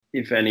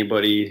if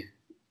anybody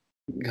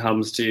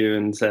comes to you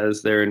and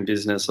says they're in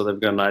business or they've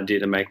got an idea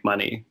to make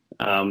money,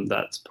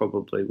 that's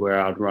probably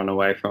where I'd run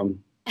away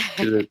from,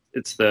 because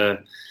it's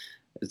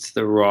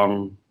the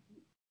wrong,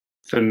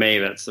 for me,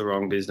 that's the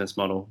wrong business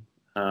model.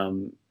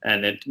 And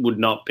it would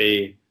not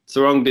be, it's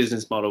the wrong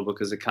business model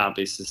because it can't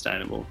be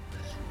sustainable.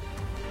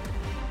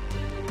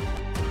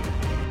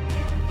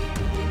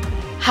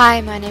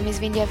 Hi, my name is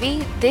Vindhya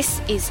V.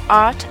 This is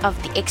Art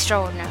of the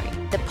Extraordinary,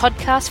 the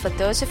podcast for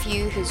those of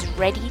you who's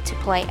ready to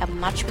play a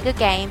much bigger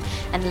game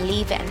and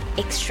leave an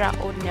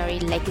extraordinary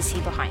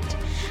legacy behind.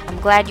 I'm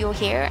glad you're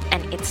here,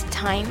 and it's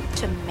time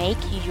to make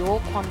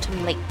your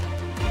quantum leap.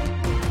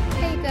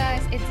 Hey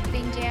guys, it's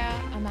Vindhya.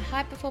 I'm a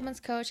high performance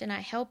coach and I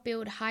help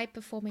build high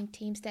performing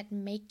teams that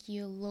make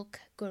you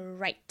look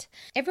great.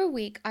 Every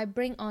week I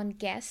bring on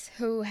guests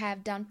who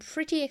have done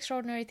pretty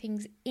extraordinary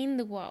things in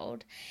the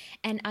world,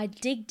 and I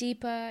dig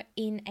deeper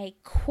in a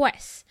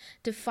quest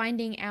to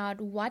finding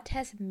out what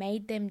has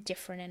made them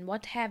different and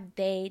what have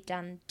they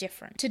done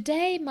different.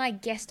 Today my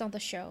guest on the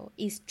show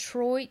is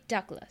Troy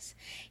Douglas.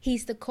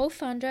 He's the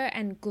co-founder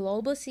and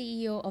global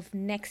CEO of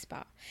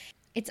Nextbar.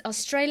 It's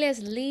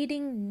Australia's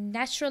leading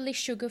naturally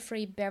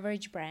sugar-free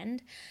beverage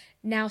brand,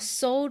 now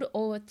sold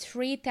over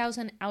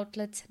 3,000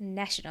 outlets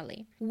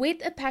nationally.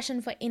 With a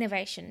passion for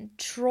innovation,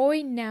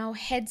 Troy now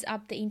heads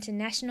up the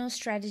international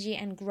strategy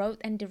and growth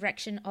and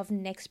direction of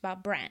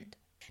Nextbar brand.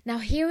 Now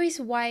here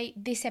is why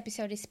this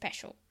episode is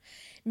special.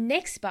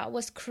 Nextbar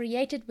was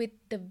created with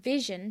the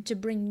vision to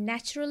bring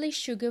naturally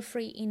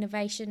sugar-free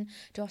innovation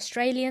to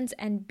Australians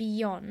and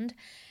beyond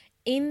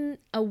in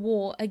a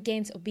war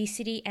against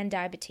obesity and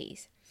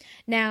diabetes.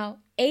 Now,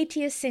 8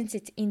 years since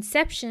its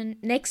inception,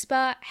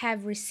 Nextbar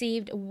have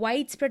received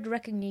widespread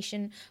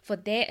recognition for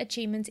their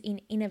achievements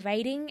in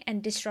innovating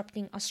and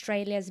disrupting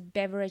Australia's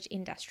beverage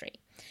industry,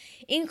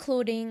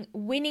 including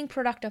winning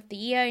Product of the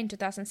Year in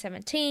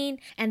 2017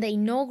 and the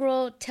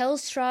inaugural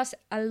Telstra's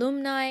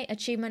Alumni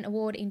Achievement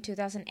Award in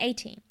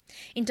 2018.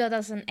 In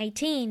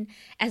 2018,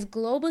 as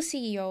global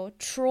CEO,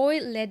 Troy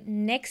led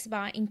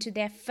Nextbar into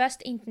their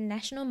first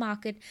international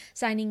market,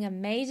 signing a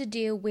major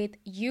deal with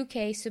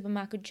UK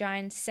supermarket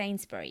giant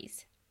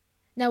Sainsbury's.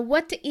 Now,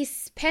 what is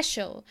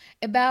special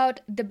about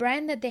the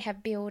brand that they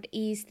have built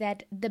is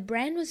that the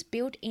brand was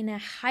built in a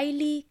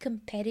highly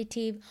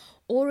competitive,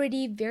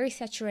 already very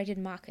saturated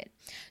market.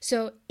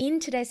 So in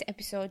today's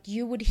episode,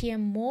 you would hear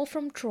more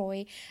from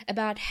Troy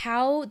about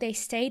how they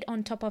stayed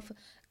on top of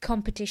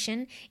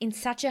competition in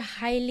such a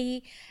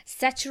highly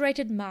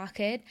saturated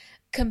market,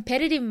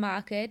 competitive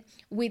market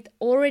with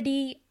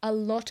already a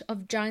lot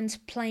of giants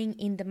playing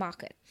in the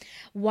market.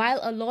 While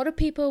a lot of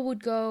people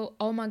would go,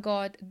 oh my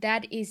God,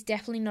 that is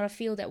definitely not a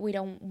field that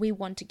we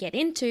want to get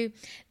into,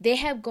 they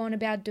have gone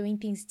about doing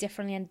things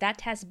differently, and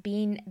that has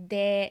been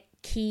their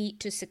key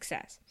to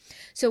success.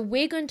 So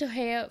we're going to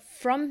hear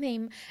from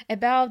him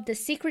about the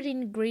secret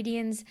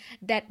ingredients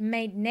that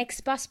made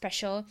Nextbar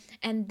special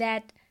and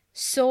that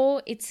saw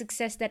its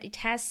success that it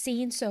has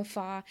seen so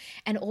far,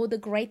 and all the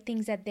great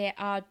things that they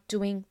are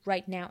doing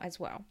right now as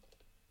well.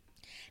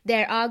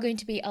 There are going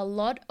to be a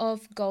lot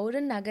of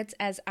golden nuggets,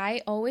 as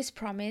I always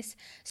promise.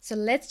 So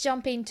let's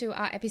jump into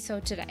our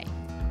episode today.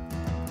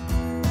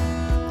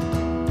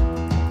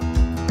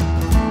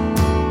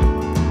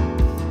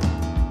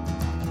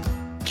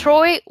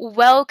 Troy,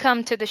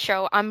 welcome to the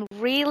show. I'm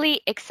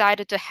really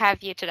excited to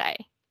have you today.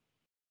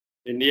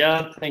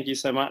 India, thank you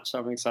so much.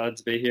 I'm excited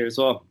to be here as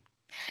well.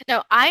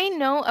 Now, I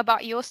know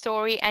about your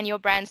story and your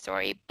brand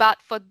story, but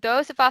for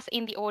those of us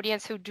in the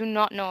audience who do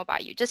not know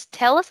about you, just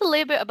tell us a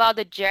little bit about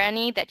the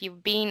journey that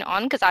you've been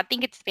on, because I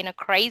think it's been a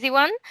crazy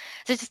one.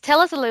 So just tell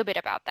us a little bit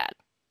about that.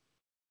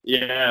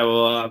 Yeah,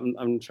 well,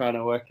 I'm trying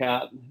to work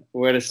out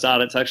where to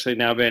start. It's actually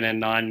now been a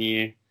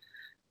 9-year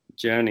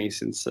journey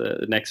since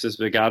Nextbar's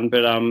begun.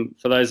 But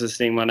for those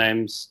listening, my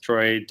name's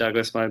Troy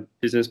Douglas. My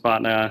business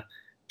partner,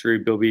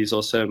 Drew Bilby, is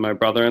also my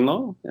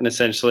brother-in-law. And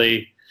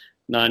essentially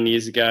 9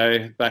 years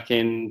ago, back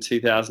in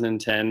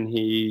 2010,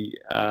 he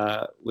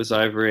was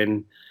over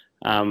in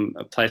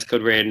a place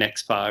called Rio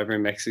Nextbar over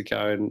in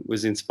Mexico, and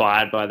was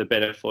inspired by the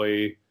better for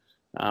you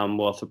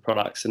wealth of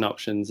products and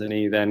options. And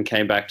he then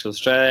came back to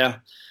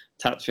Australia,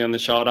 tapped me on the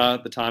shoulder.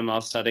 At the time I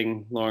was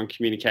studying law and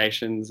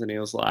communications, and he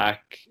was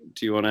like,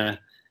 do you want to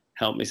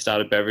help me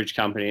start a beverage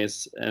company?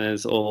 And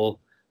as all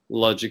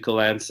logical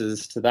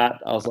answers to that,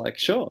 I was like,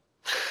 sure.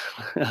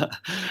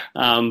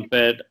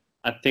 But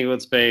I think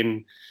what's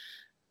been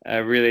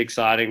really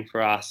exciting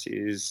for us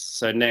is,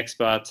 so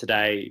Nextbar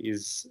today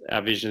is,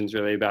 our vision is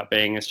really about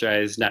being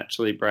Australia's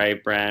naturally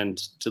brave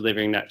brand,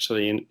 delivering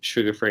naturally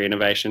sugar-free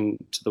innovation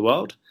to the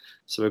world.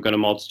 So we've got a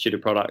multitude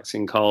of products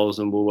in Coles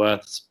and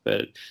Woolworths,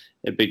 but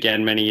it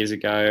began many years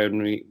ago,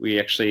 and we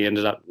actually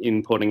ended up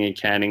importing a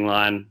canning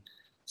line,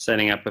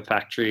 setting up a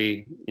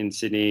factory in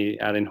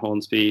Sydney, out in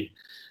Hornsby,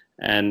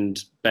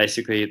 and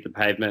basically hit the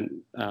pavement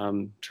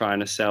trying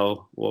to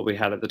sell what we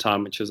had at the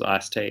time, which was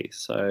iced tea.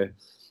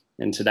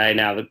 And today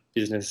now the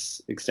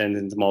business extends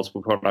into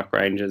multiple product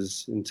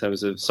ranges in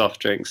terms of soft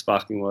drinks,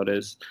 sparkling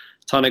waters,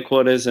 tonic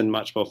waters, and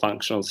much more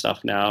functional stuff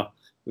now,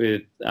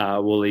 with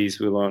Woolies,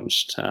 we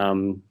launched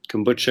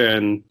kombucha,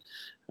 and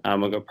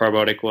we've got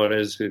probiotic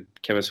waters with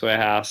Chemist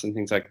Warehouse and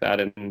things like that.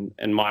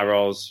 And my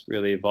role's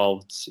really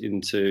evolved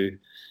into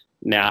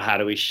now how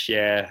do we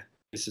share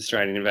this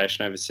Australian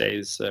innovation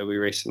overseas. So we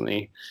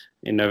recently,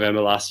 in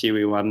November last year,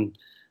 we won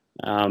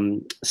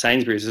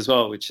Sainsbury's as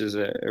well, which is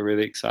a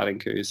really exciting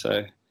coup.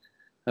 So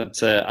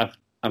that's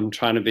I'm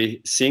trying to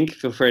be sync.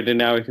 Feel free to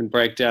now we can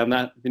break down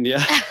that, India.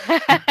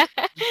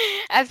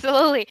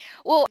 Absolutely.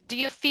 Well, do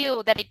you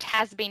feel that it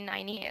has been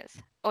 9 years,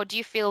 or do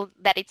you feel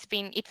that it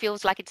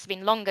feels like it's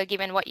been longer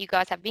given what you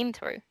guys have been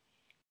through?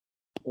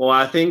 Well,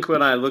 I think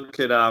when I look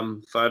at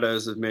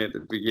photos of me at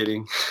the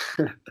beginning,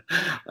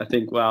 I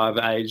think, wow, I've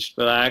aged.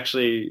 But I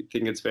actually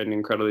think it's been an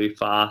incredibly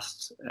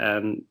fast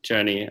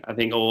journey. I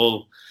think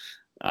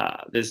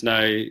there's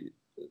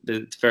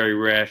very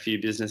rare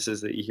few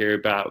businesses that you hear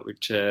about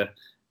which are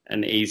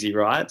an easy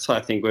ride. So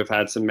I think we've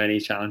had some many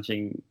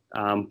challenging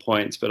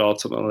points, but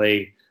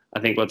ultimately, I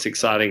think what's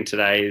exciting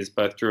today is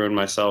both Drew and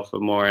myself are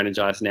more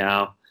energized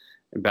now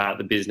about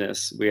the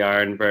business. We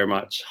are in very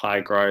much high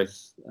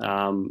growth,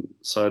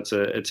 so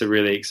it's a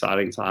really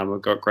exciting time.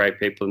 We've got great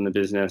people in the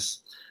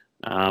business,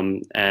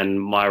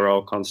 and my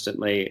role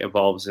constantly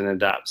evolves and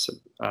adapts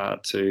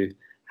to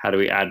how do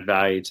we add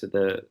value to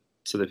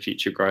the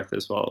future growth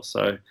as well.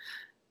 So,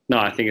 no,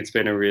 I think it's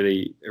been a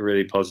really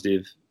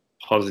positive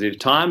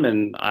time,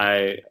 and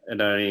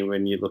only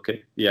when you look at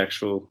the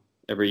actual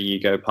every year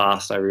go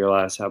past, I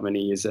realise how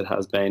many years it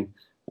has been,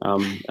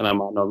 and I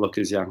might not look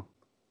as young.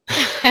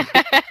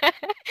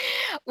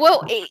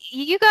 Well,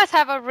 you guys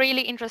have a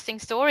really interesting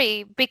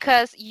story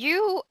because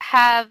you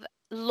have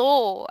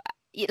law,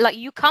 like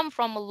you come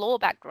from a law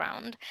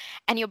background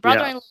and your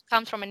brother-in-law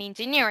comes from an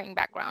engineering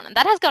background, and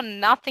that has got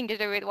nothing to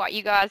do with what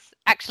you guys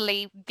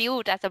actually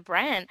build as a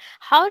brand.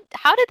 How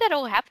did that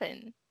all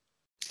happen?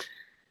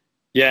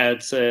 Yeah,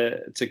 it's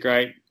a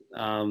great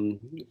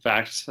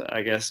fact,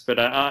 I guess, but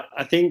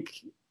I think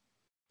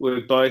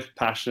we're both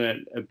passionate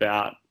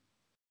about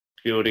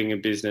building a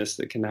business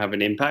that can have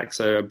an impact.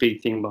 So a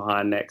big thing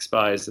behind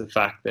Nextbar is the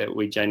fact that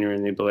we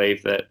genuinely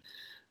believe that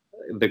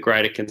the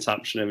greater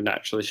consumption of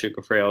naturally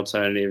sugar-free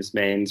alternatives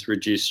means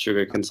reduced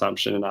sugar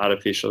consumption and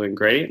artificial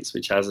ingredients,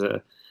 which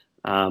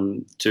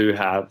do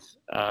have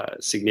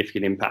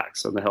significant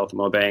impacts on the health and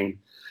well-being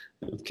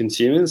of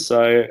consumers.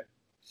 So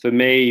for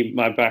me,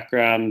 my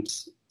background,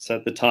 so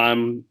at the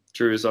time,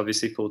 Drew was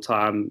obviously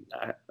full-time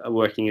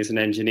working as an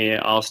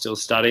engineer. I was still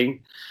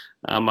studying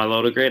my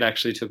law degree. It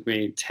actually took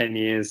me 10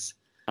 years.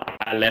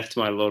 I left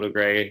my law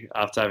degree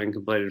after having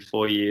completed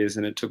 4 years,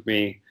 and it took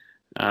me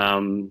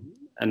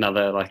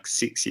another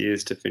 6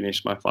 years to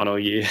finish my final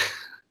year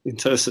in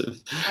terms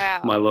of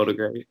my law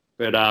degree.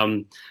 But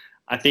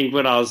I think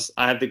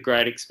I had the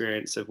great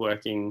experience of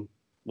working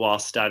while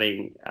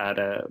studying at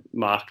a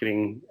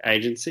marketing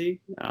agency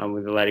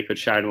with a lady called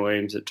Sharon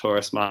Williams at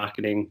Taurus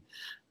Marketing,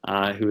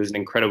 who was an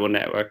incredible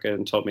networker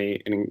and taught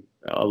me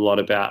a lot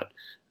about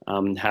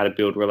how to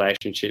build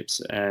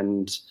relationships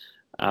and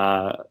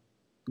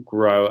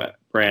grow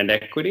brand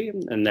equity.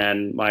 And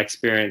then my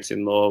experience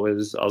in law I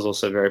was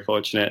also very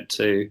fortunate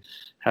to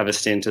have a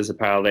stint as a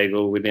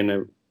paralegal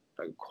within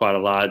quite a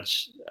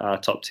large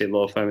top tier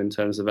law firm in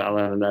terms of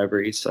Allen &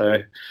 Overy.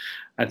 So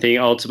I think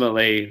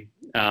ultimately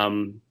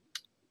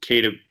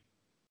key to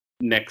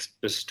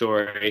Nextbar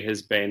story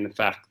has been the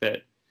fact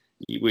that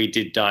we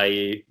did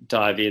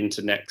dive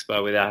into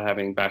Nextbar without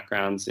having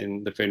backgrounds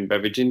in the food and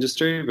beverage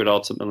industry, but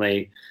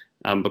ultimately,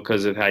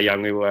 because of how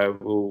young we were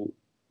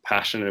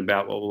passionate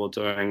about what we were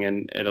doing,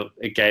 and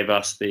it gave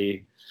us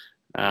we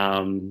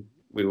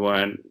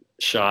weren't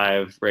shy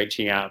of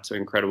reaching out to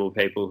incredible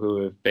people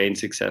who have been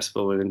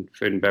successful in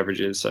food and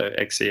beverages. So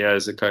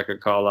ex-CEOs of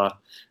Coca-Cola,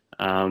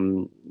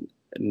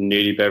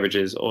 Nudie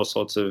Beverages, all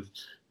sorts of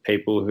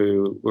people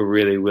who were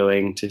really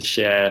willing to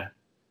share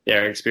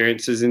their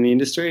experiences in the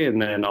industry,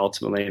 and then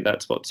ultimately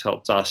that's what's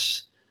helped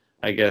us,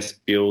 I guess,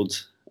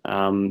 build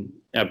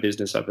our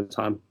business over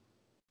time.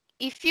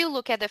 If you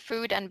look at the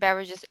food and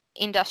beverages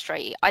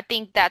industry, I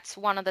think that's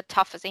one of the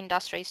toughest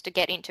industries to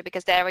get into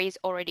because there is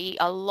already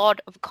a lot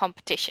of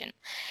competition.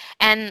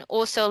 And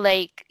also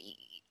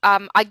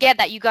I get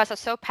that you guys are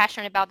so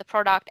passionate about the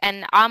product,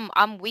 and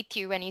I'm with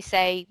you when you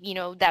say,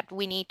 that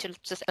we need to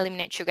just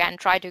eliminate sugar and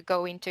try to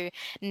go into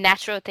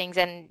natural things,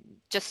 and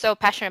just so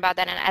passionate about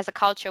that. And as a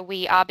culture,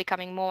 we are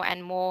becoming more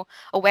and more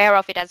aware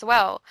of it as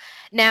well.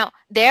 Now,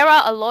 there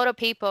are a lot of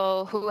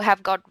people who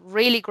have got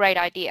really great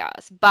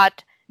ideas,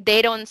 but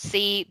they don't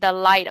see the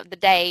light of the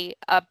day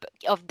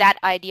of that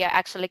idea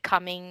actually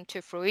coming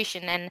to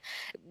fruition and,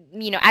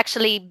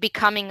 actually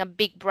becoming a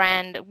big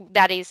brand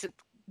that is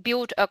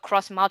built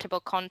across multiple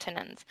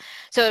continents.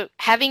 So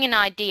having an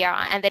idea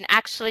and then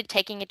actually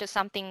taking it to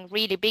something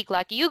really big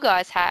like you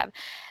guys have,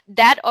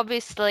 that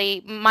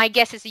obviously, my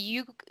guess is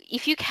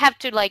if you have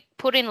to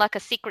put in a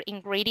secret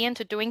ingredient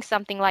to doing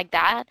something like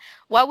that,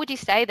 what would you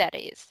say that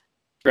is?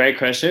 Great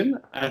question.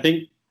 I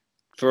think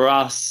for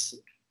us,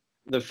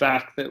 the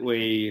fact that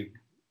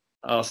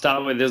I'll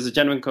start with, there's a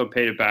gentleman called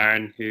Peter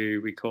Barron who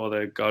we call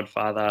the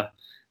godfather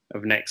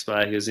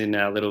Nextbar. He was in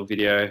our little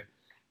video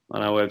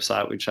on our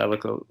website, which I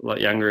look a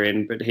lot younger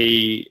in, but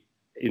he,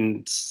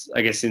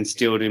 I guess,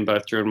 instilled in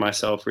both Drew and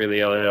myself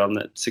really early on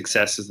that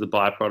success is the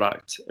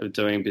byproduct of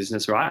doing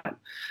business right.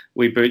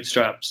 We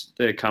bootstrapped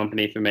the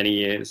company for many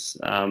years,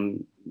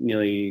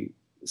 nearly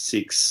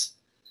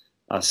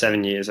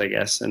 7 years, I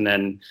guess, and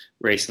then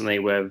recently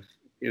we're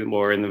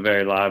in the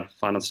very live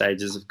final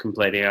stages of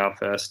completing our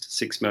first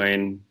 6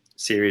 million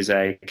Series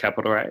A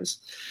capital raise.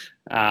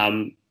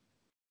 The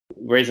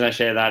reason I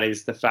share that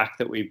is the fact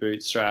that we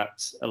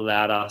bootstrapped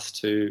allowed us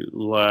to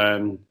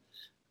learn,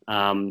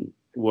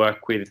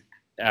 work with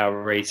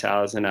our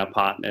retailers and our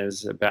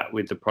partners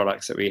with the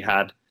products that we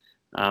had,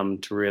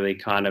 to really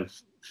kind of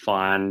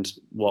find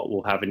what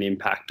will have an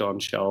impact on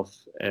shelf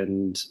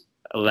and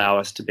allow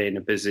us to be in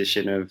a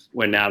position of,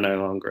 we're now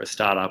no longer a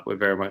startup, we're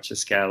very much a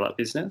scale-up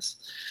business.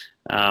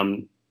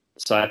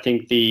 So I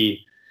think the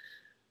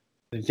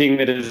thing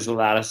that has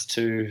allowed us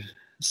to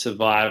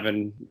survive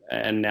and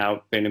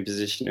now be in a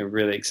position of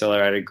really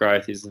accelerated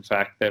growth is the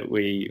fact that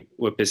we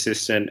were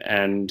persistent,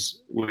 and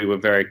we were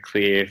very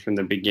clear from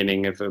the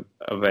beginning of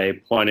a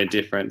point of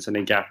difference and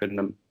a gap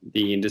in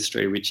the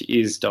industry, which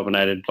is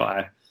dominated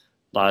by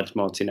large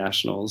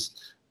multinationals,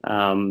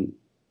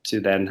 to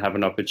then have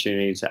an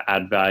opportunity to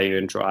add value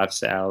and drive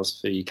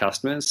sales for your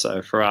customers.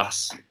 So for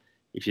us,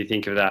 if you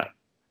think of that,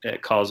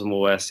 Coles and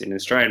Woolworths in the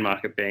Australian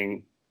market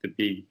being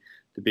the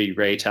big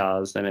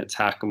retailers, then it's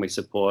how can we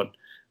support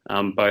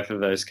both of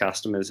those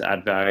customers,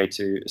 add value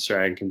to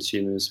Australian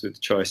consumers with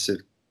choice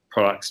of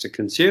products to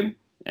consume.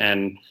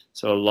 And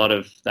so a lot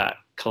of that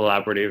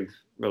collaborative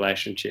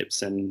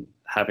relationships and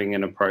having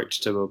an approach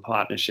to a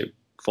partnership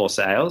for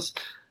sales,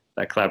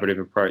 that collaborative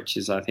approach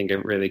is, I think, a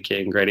really key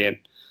ingredient,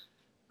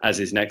 as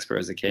is Nextbar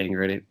as a key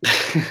ingredient.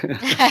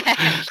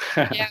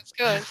 Yeah, of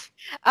course.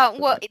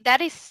 Well,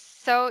 that is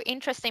so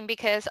interesting,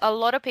 because a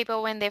lot of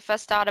people, when they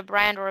first start a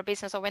brand or a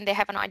business, or when they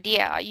have an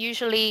idea,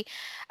 usually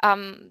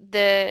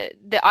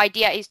the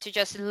idea is to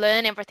just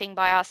learn everything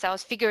by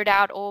ourselves, figure it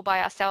out all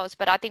by ourselves.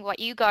 But I think what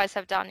you guys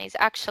have done is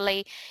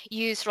actually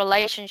use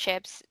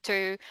relationships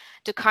to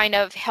kind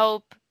of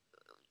help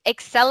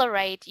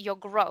accelerate your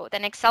growth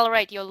and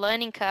accelerate your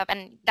learning curve,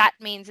 and that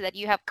means that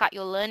you have cut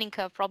your learning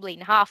curve probably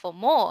in half or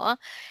more,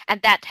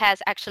 and that has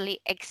actually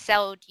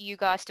excelled you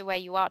guys to where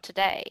you are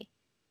today.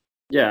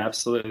 Yeah,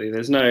 absolutely.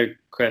 There's no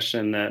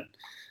question that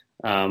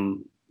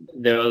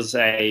there was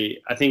I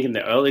think in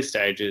the early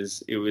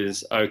stages, it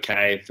was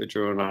okay for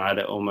Drew and I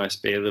to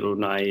almost be a little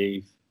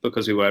naive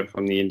because we weren't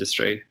from the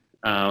industry.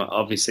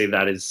 Obviously,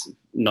 that is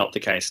not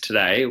the case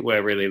today.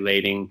 We're really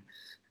leading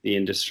the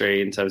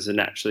industry in terms of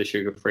naturally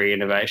sugar-free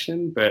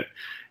innovation, but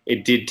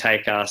it did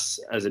take us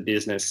as a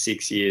business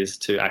 6 years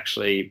to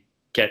actually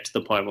get to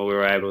the point where we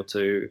were able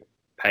to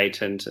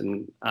patent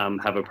and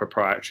have a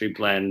proprietary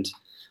blend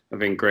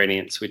of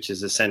ingredients, which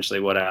is essentially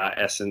what our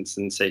essence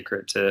and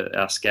secret to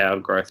our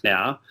scaled growth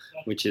now,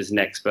 which is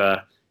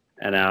Nextbar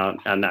and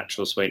our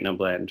natural sweetener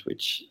blend,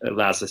 which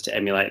allows us to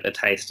emulate the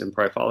taste and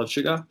profile of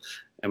sugar,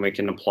 and we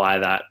can apply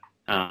that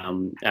our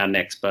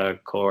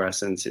Nextbar core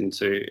essence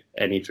into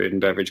any food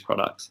and beverage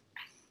products.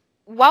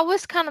 What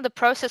was kind of the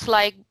process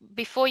like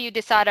before you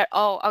decided,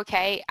 oh,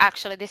 okay,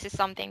 actually this is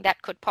something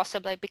that could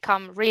possibly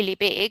become really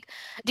big?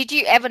 Did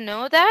you ever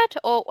know that?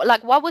 Or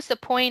like, what was the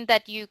point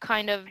that you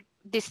kind of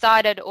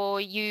decided, or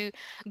you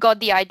got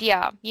the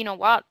idea, you know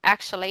what,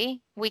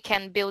 actually we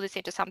can build this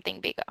into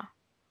something bigger?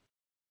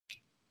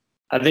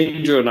 I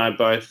think Drew and I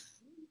both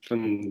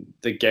from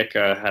the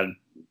get-go had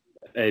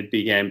a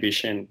big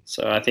ambition.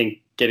 So I think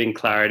getting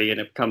clarity, and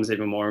it becomes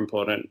even more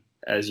important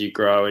as you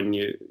grow and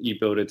you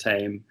build a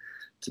team,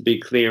 to be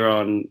clear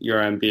on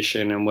your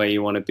ambition and where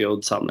you want to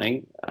build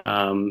something,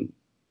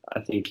 I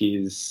think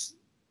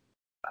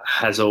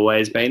has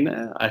always been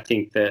there. I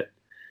think that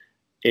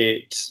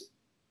it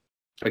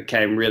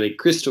became really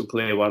crystal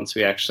clear once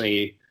we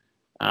actually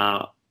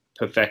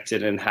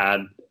perfected and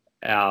had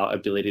our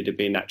ability to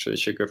be naturally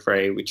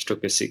sugar-free, which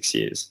took us 6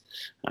 years.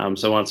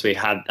 So once we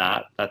had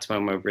that, that's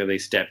when we've really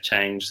step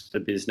changed the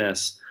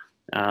business.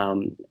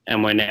 And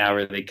we're now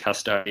really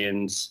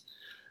custodians.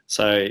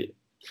 So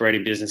for any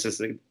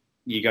businesses,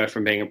 you go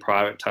from being a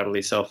private,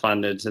 totally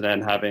self-funded, to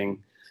then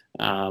having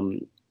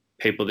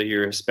people that you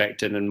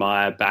respect and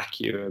admire back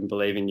you and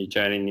believe in your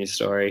journey and your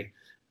story.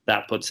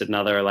 That puts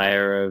another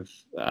layer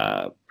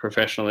of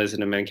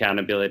professionalism and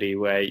accountability,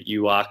 where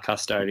you are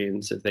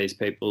custodians of these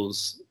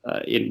people's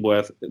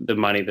worth, the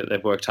money that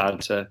they've worked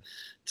hard to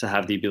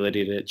have the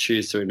ability to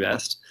choose to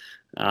invest.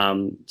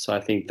 So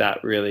I think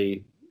that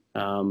really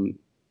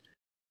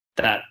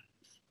that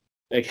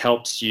it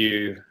helps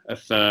you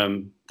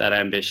affirm that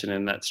ambition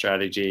and that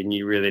strategy, and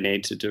you really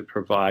need to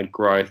provide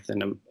growth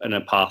and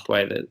a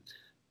pathway that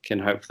can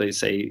hopefully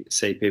see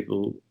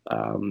people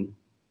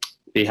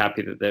be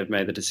happy that they've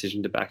made the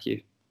decision to back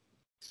you.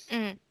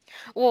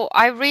 Well,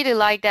 I really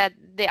like that,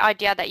 the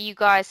idea that you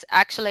guys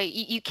actually,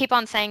 you keep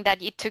on saying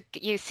that it took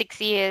you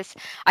 6 years.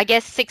 I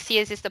guess 6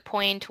 years is the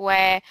point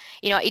where,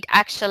 it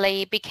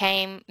actually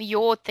became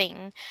your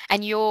thing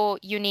and your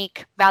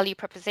unique value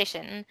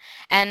proposition.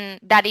 And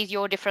that is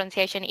your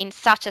differentiation in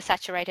such a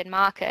saturated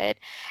market.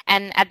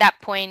 And at that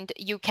point,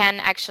 you can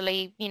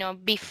actually,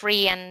 be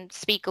free and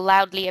speak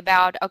loudly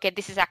about, okay,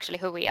 this is actually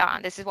who we are,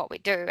 and this is what we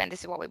do, and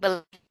this is what we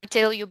believe,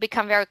 until you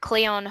become very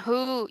clear on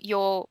who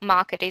your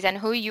market is and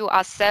who you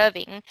are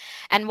serving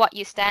and what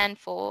you stand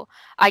for.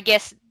 I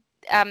guess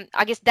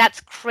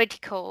that's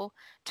critical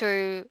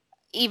to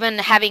even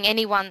having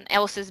anyone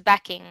else's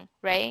backing,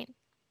 right?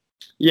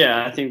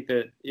 Yeah, I think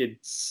that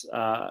it's.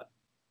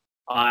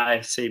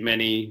 I see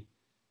many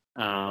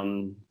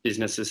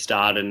businesses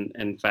start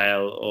and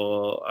fail,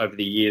 or over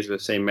the years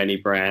we've seen many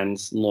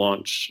brands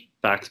launch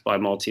backed by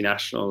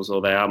multinationals,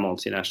 or they are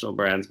multinational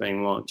brands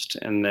being launched,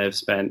 and they've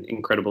spent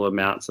incredible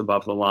amounts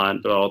above the line,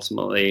 but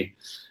ultimately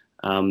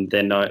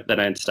they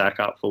don't stack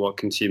up for what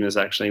consumers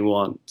actually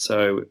want.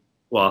 So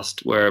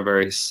whilst we're a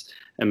very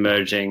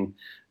emerging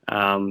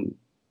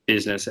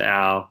business,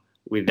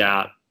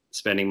 without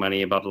spending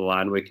money above the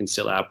line, we can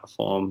still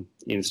outperform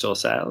in-store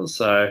sales.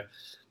 So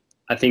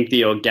I think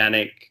the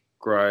organic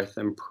growth,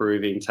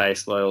 improving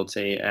taste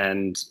loyalty,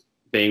 and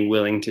being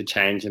willing to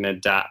change and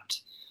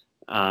adapt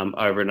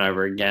over and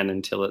over again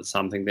until it's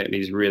something that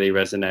is really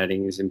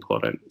resonating is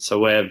important. So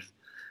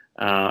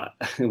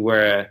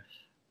we're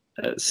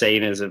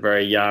seen as a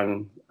very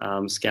young,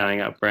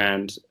 scaling up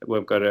brand.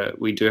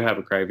 We do have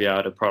a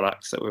graveyard of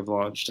products that we've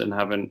launched and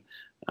haven't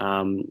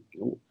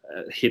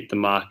hit the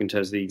mark in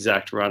terms of the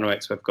exact run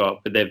rates we've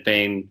got, but they've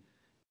been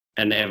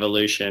an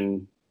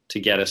evolution to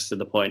get us to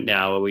the point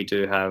now where we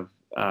do have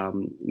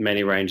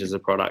many ranges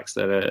of products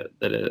that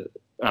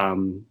are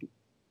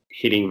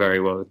hitting very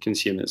well with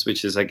consumers,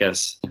 which is, I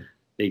guess,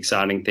 the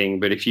exciting thing.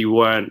 But if you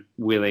weren't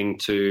willing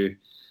to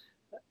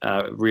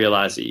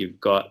realize that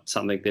you've got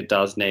something that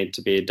does need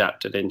to be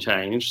adapted and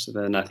changed,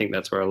 then I think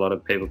that's where a lot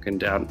of people can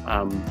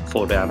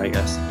fall down, I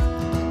guess.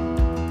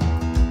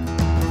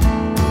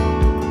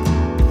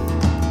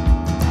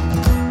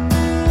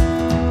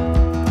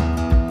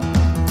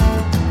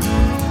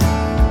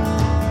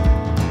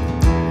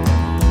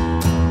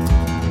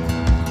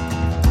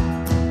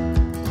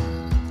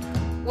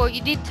 Well,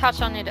 you did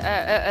touch on it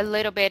a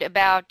little bit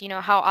about,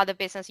 how other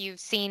business, you've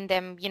seen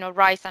them,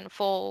 rise and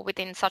fall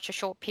within such a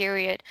short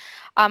period.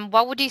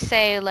 What would you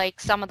say,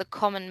 like, some of the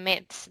common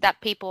myths that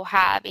people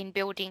have in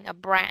building a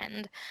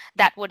brand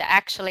that would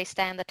actually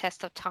stand the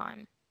test of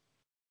time?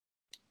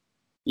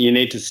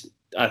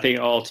 I think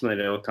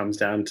ultimately it all comes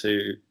down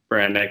to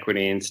brand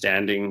equity and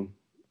standing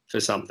for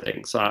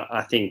something. So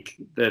I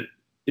think that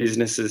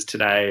businesses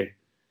today,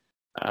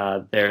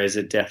 there is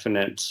a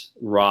definite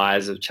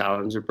rise of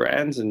challenger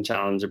brands, and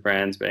challenger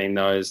brands being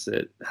those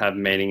that have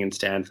meaning and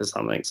stand for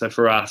something. So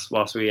for us,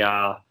 whilst we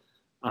are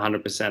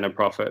 100% a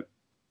profit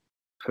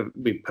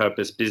with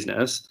purpose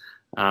business,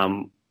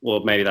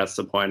 well, maybe that's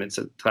the point. It's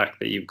the fact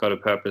that you've got a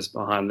purpose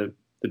behind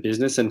the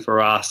business. And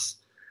for us,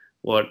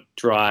 what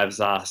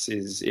drives us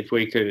is if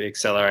we could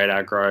accelerate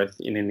our growth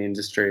in an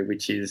industry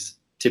which is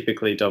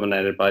typically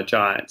dominated by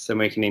giants, then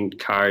we can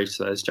encourage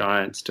those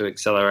giants to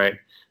accelerate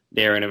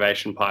their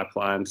innovation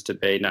pipelines to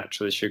be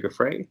naturally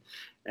sugar-free.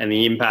 And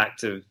the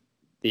impact of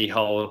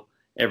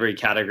every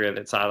category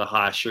that's either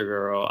high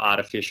sugar or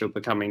artificial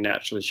becoming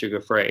naturally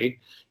sugar-free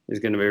is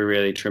going to be a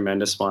really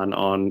tremendous one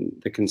on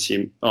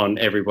on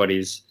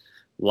everybody's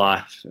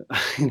life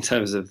in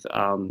terms of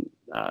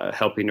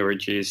helping to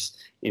reduce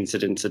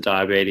incidence of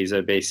diabetes,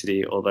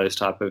 obesity, all those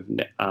type of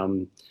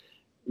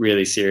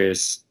really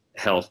serious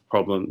health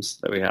problems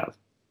that we have.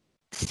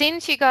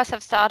 Since you guys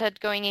have started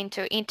going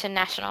into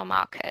international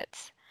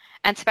markets,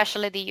 and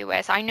especially the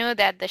US, I know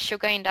that the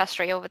sugar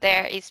industry over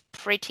there is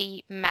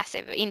pretty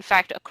massive, in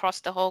fact,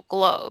 across the whole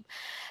globe.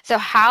 So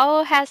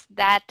how has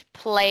that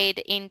played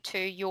into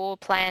your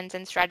plans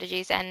and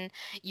strategies and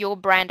your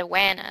brand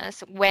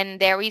awareness when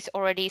there is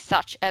already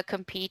such a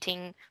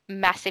competing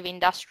massive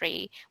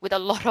industry with a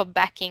lot of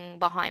backing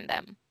behind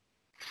them?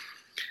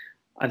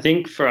 I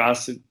think for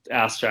us,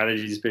 our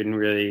strategy has been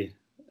really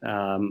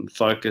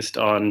focused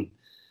on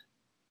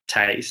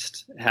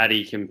taste. How do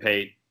you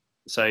compete?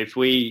 So if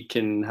we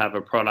can have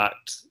a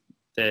product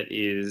that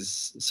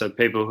is, so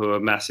people who are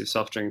massive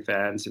soft drink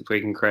fans, if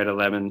we can create a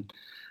lemon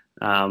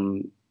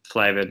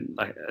flavored,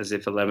 like as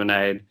if a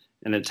lemonade,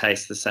 and it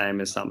tastes the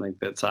same as something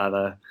that's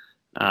either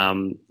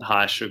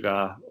high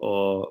sugar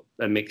or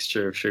a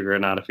mixture of sugar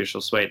and artificial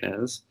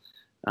sweeteners,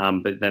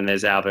 but then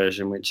there's our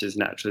version which is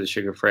naturally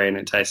sugar free and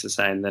it tastes the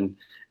same, then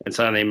it's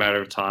only a matter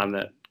of time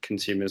that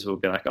consumers will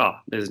be like, oh,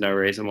 there's no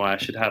reason why I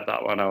should have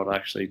that one. I would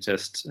actually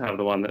just have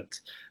the one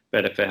that's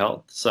better for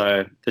health.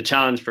 So the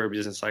challenge for a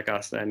business like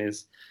us then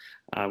is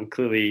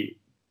clearly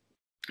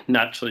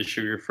naturally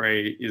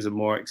sugar-free is a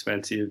more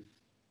expensive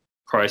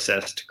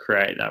process to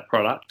create that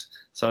product.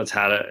 So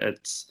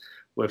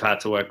we've had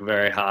to work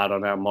very hard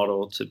on our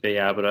model to be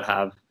able to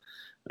have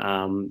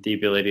the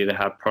ability to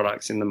have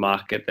products in the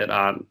market that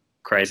aren't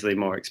crazily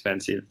more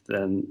expensive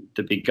than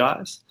the big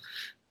guys.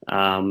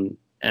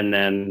 And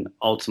then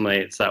ultimately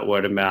it's that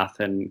word of mouth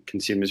and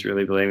consumers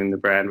really believing the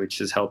brand,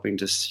 which is helping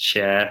to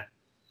share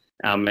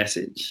our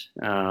message.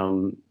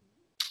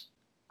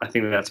 I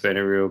think that's been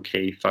a real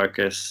key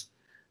focus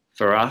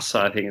for us.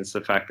 So I think it's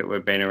the fact that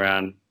we've been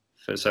around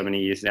for so many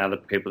years now, the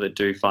people that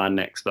do find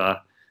Nextbar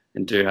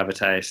and do have a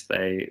taste,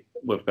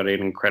 we've got an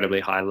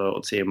incredibly high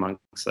loyalty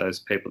amongst those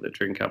people that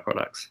drink our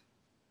products.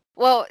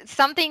 Well,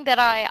 something that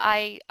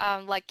I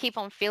like keep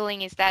on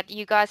feeling is that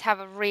you guys have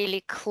a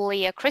really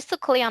clear, crystal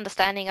clear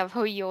understanding of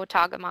who your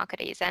target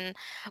market is and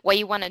what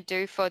you want to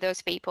do for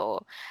those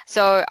people.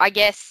 So I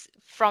guess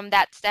from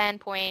that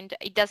standpoint,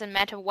 it doesn't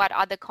matter what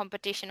other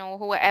competition or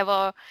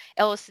whoever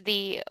else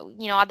the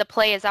other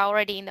players are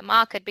already in the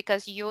market,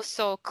 because you're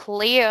so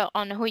clear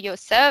on who you're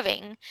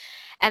serving.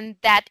 And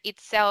that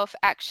itself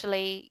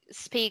actually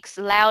speaks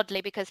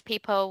loudly, because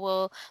people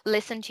will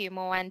listen to you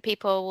more and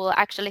people will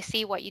actually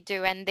see what you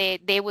do, and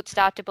they would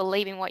start to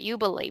believe in what you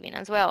believe in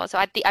as well. So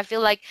I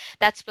feel like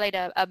that's played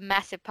a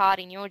massive part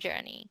in your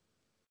journey.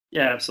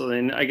 Yeah, absolutely.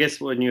 And I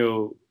guess when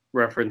you're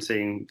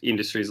referencing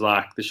industries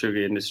like the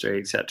sugar industry,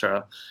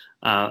 etc.,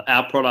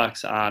 our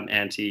products aren't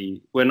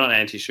we're not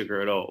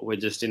anti-sugar at all. We're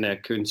just in a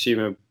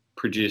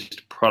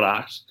consumer-produced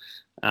product.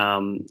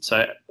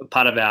 So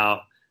part of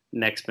our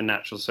Nextbar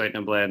Natural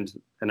Sweetener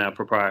Blend and our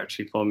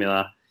proprietary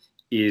formula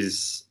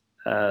is,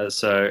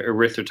 so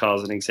erythritol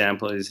as an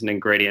example is an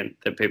ingredient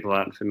that people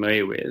aren't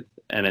familiar with,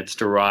 and it's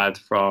derived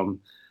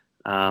from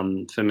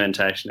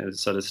fermentation of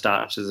sort of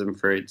starches and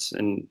fruits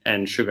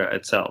and sugar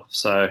itself.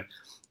 So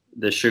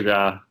the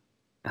sugar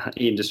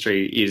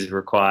industry is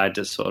required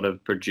to sort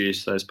of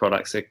produce those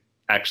products that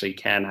actually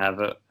can have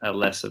a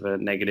less of a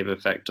negative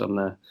effect on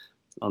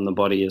the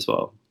body as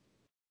well.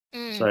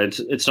 So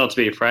it's not to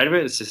be afraid of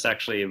it. It's just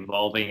actually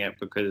evolving it,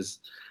 because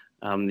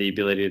the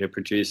ability to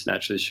produce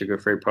naturally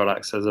sugar-free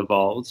products has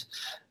evolved.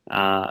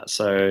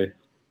 So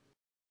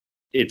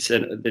it's a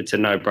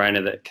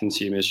no-brainer that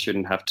consumers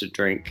shouldn't have to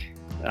drink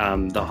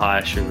the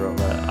higher sugar of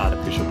the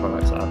artificial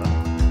products either.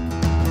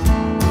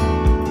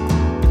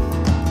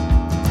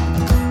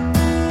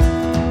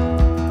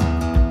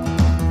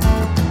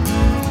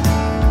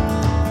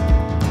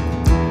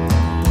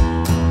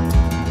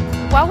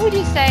 What would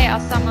you say are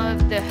some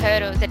of the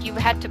hurdles that you've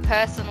had to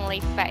personally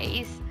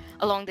face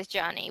along this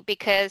journey?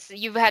 Because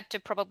you've had to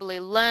probably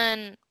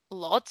learn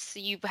lots,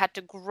 you've had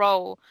to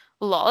grow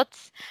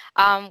lots.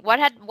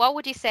 What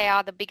would you say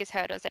are the biggest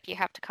hurdles that you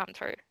have to come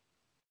through?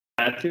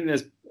 I think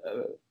there's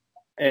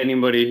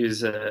anybody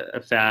who's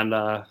a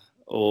founder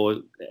or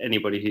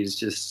anybody who's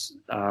just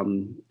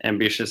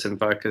ambitious and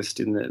focused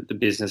in the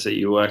business that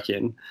you work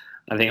in.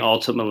 I think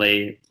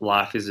ultimately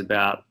life is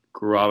about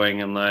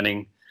growing and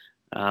learning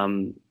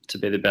to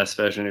be the best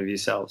version of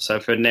yourself. So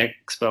for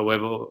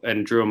Nextbar,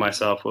 and Drew and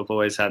myself, we've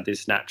always had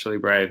this naturally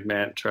brave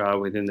mantra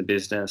within the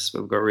business.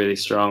 We've got really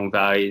strong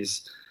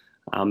values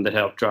that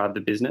help drive the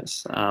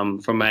business.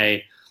 From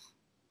a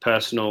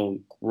personal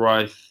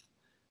growth,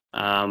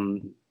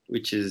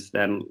 which is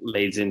then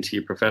leads into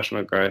your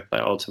professional growth,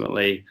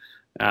 ultimately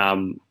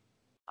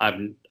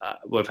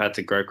we've had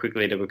to grow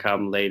quickly to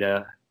become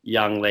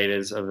young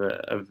leaders of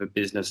a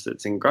business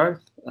that's in growth.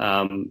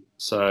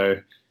 So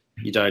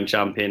you don't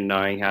jump in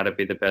knowing how to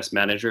be the best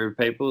manager of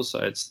people. So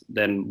it's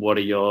then what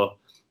are your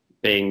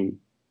being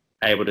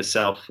able to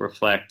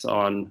self-reflect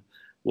on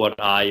what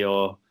are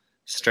your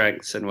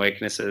strengths and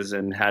weaknesses,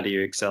 and how do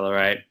you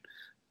accelerate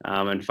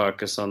and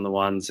focus on the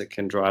ones that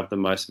can drive the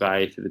most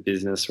value for the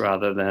business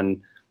rather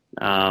than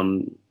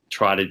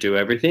try to do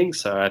everything.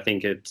 So I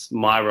think it's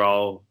my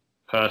role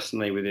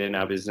personally within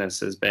our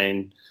business has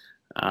been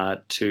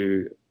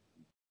to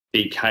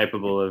be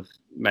capable of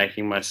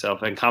making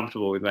myself and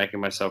comfortable with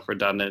making myself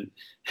redundant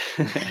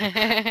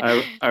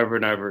over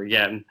and over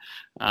again,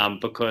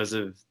 because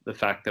of the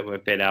fact that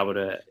we've been able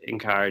to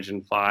encourage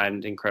and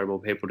find incredible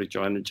people to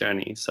join the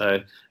journey.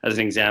 So as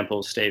an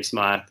example, Steve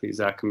Smythe,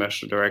 who's our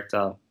commercial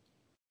director,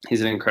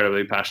 he's an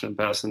incredibly passionate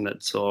person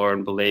that saw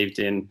and believed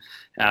in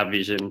our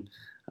vision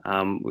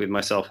with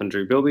myself and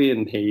Drew Bilby,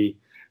 and he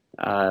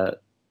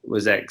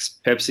was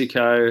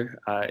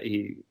ex-PepsiCo.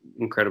 He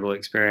incredible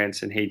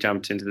experience, and he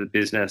jumped into the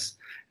business,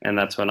 and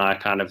that's when I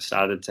kind of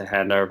started to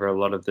hand over a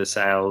lot of the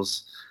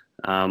sales,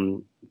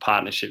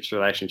 partnerships,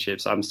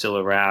 relationships. I'm still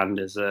around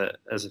as a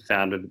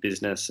founder of the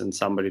business and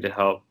somebody to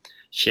help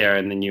share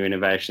in the new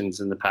innovations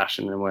and the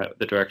passion and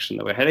the direction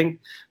that we're heading.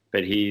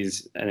 But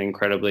he's an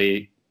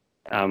incredibly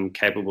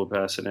capable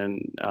person,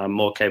 and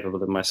more capable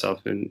than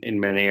myself in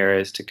many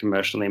areas to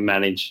commercially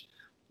manage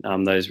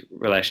those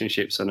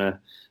relationships on a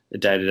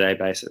day-to-day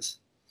basis.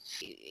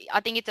 I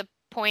think it's a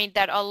point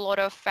that a lot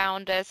of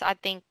founders, I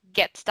think,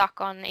 get stuck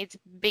on. It's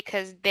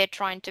because they're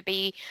trying to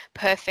be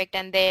perfect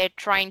and they're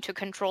trying to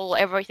control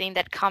everything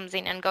that comes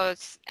in and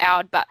goes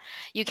out, but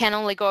you can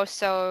only go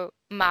so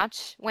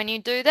much when you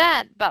do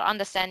that, but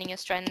understanding your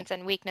strengths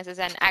and weaknesses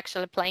and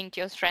actually playing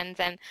to your strengths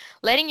and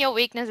letting your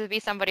weaknesses be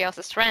somebody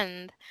else's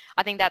strength,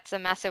 I think that's a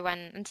massive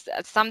one.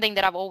 It's something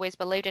that I've always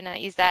believed in,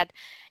 is that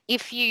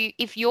if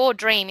your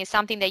dream is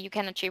something that you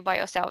can achieve by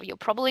yourself, you're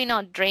probably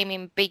not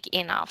dreaming big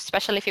enough,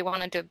 especially if you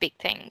want to do big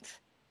things.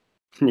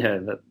 Yeah,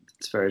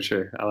 that's very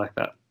true. I like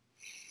that.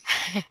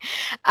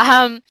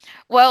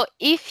 Well,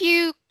 if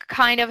you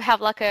kind of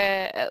have like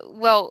a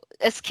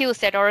skill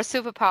set or a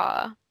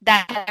superpower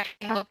that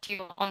helped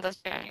you on this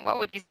journey, what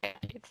would you say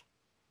it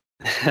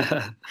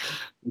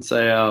is?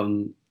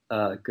 So,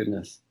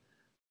 goodness,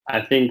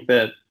 I think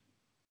that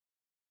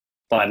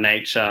by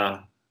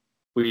nature,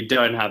 we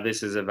don't have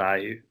this as a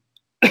value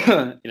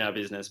in our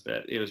business,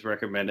 but it was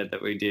recommended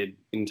that we did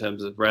in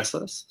terms of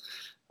restless.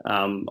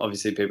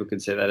 Obviously, people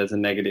could see that as a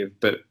negative,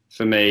 but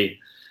for me,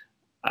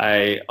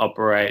 I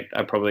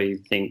probably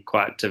think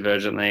quite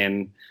divergently,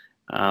 and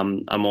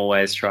I'm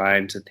always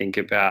trying to think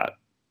about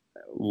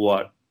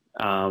what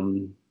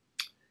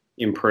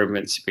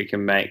improvements we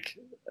can make.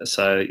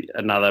 So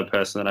another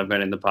person that I've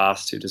met in the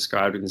past who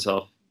described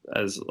himself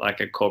as like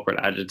a corporate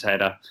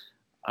agitator,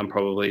 I'm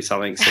probably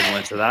something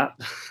similar to that.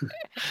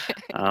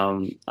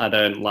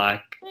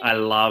 I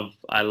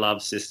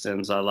love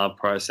systems. I love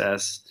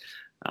process.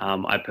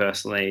 I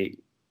personally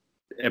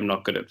am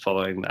not good at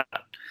following that.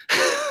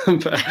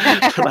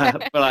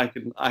 but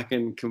I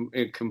can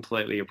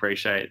completely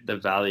appreciate the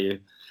value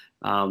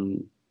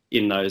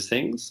in those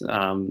things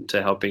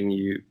to helping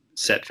you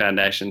set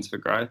foundations for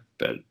growth.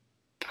 But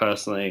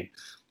personally,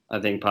 I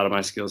think part of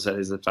my skill set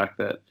is the fact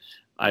that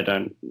I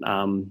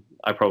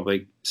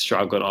probably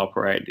struggle to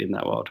operate in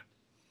that world.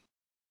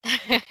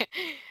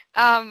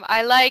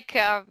 I like,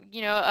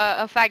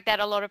 a fact that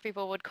a lot of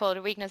people would call it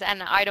a weakness,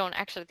 and I don't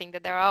actually think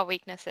that there are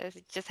weaknesses.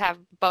 You just have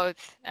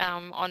both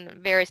on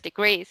various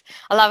degrees.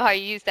 I love how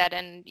you use that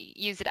and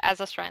use it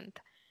as a strength.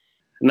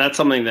 And that's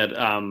something that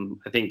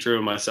I think Drew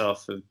and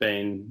myself have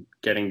been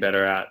getting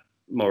better at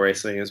more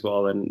recently as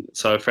well. And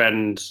so a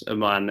friend of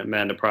mine,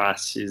 Amanda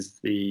Price,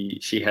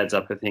 she heads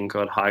up a thing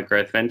called High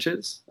Growth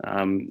Ventures,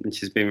 and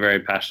she's been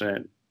very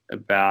passionate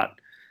about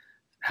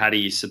how do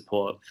you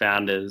support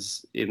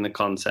founders in the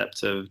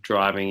concept of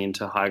driving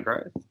into high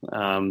growth.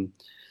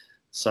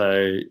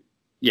 So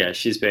yeah,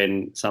 she's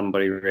been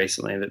somebody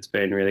recently that's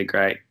been really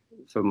great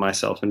for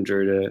myself and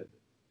Drew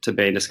to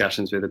be in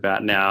discussions with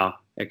about now,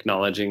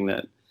 acknowledging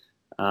that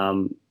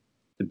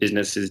the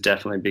business is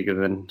definitely bigger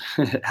than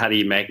how do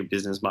you make a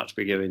business much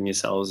bigger than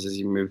yourselves as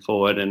you move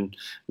forward, and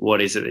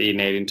what is it that you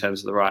need in terms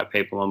of the right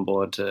people on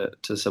board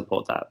to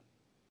support that.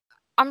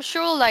 I'm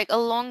sure like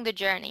along the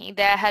journey,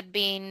 there had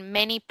been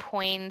many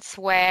points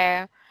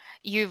where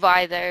you've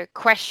either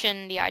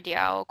questioned the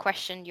idea or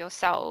questioned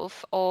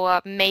yourself,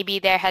 or maybe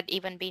there had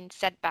even been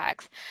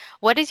setbacks.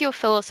 What is your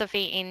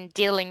philosophy in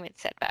dealing with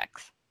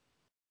setbacks?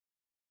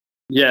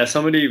 Yeah,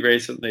 somebody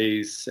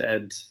recently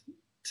said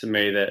to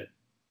me that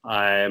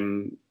I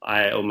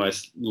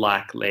almost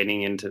like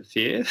leaning into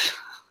fear.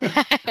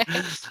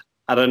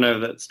 I don't know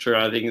if that's true.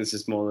 I think it's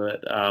just more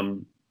that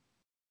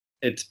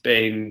it's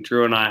been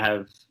Drew and I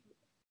have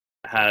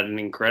had an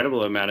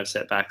incredible amount of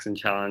setbacks and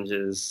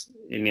challenges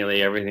in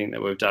nearly everything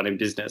that we've done in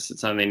business.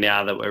 It's only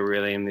now that we're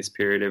really in this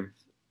period of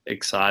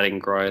exciting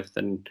growth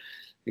and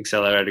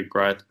accelerated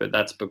growth, but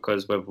that's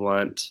because we've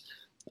learnt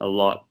a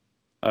lot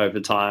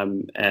over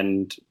time,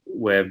 and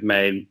we've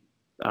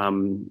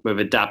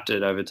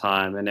adapted over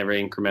time, and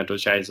every incremental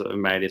change that we've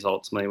made is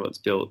ultimately what's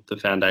built the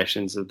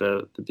foundations of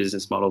the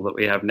business model that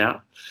we have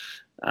now.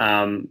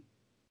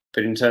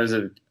 But in terms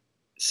of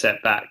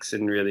setbacks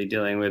and really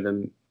dealing with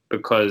them,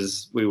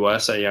 because we were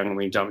so young and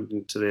we jumped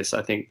into this,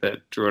 I think that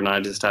Drew and I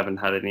just haven't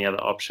had any other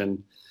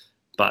option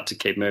but to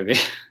keep moving.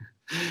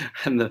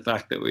 And the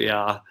fact that we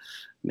are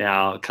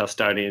now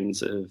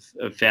custodians of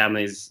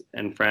families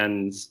and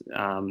friends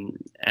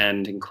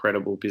and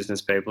incredible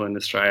business people in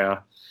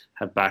Australia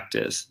have backed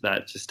us,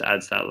 that just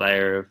adds that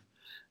layer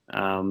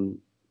of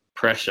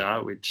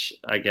pressure, which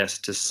I guess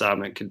to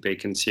some it could be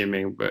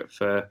consuming, but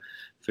for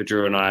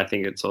Drew and I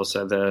think it's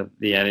also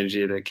the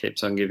energy that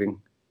keeps on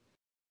giving.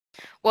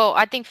 Well,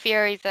 I think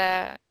fear is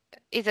a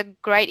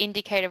great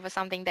indicator for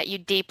something that you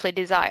deeply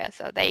desire.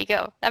 So there you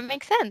go. That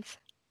makes sense.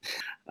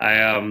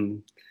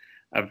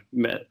 I've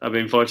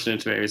been fortunate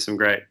to meet with some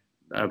great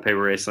people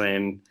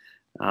recently,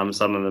 and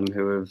some of them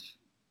who have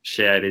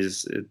shared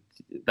is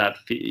that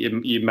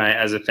you may,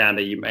 as a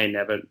founder, you may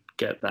never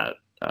get that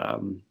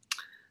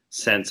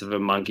sense of a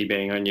monkey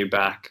being on your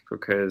back,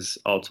 because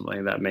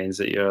ultimately that means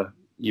that you're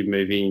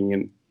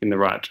moving in the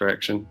right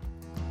direction.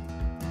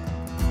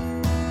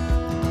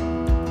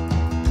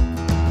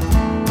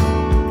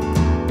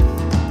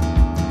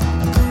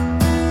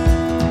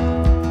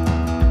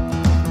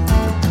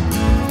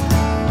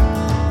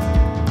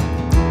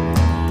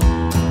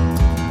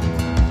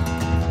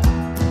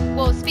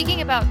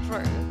 About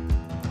Drew,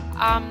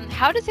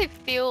 how does it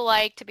feel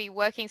like to be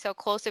working so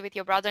closely with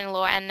your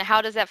brother-in-law, and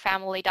how does that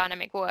family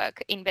dynamic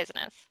work in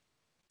business?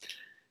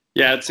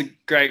 Yeah, it's a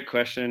great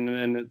question,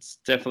 and it's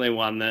definitely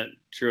one that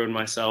Drew and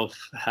myself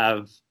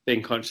have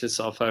been conscious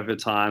of over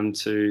time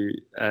to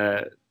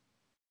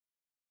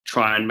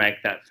try and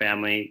make that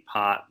family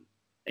part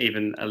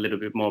even a little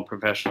bit more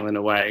professional in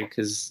a way.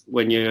 Because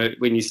when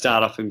you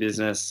start off in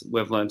business,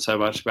 we've learned so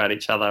much about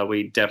each other.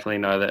 We definitely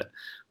know that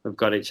we've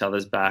got each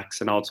other's backs,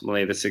 and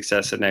ultimately the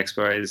success at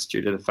Nextbro is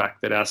due to the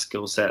fact that our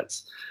skill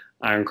sets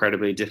are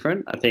incredibly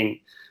different. I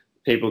think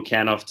people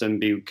can often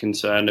be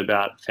concerned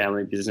about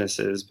family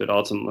businesses, but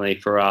ultimately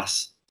for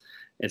us,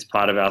 it's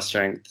part of our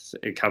strength.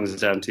 It comes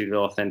down to the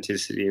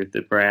authenticity of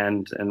the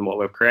brand and what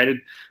we've created.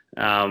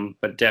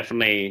 But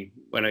definitely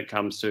when it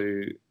comes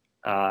to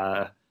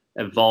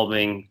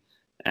evolving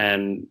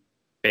and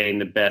being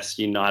the best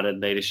united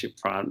leadership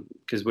front,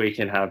 because we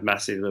can have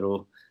massive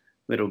little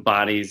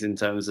bodies in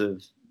terms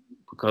of,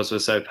 because we're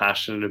so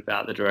passionate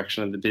about the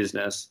direction of the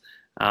business,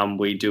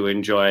 we do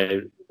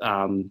enjoy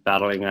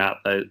battling out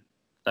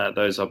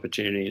those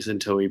opportunities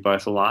until we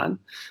both align.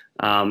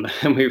 And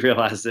we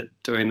realise that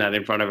doing that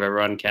in front of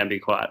everyone can be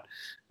quite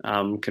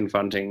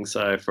confronting.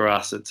 So for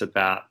us, it's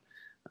about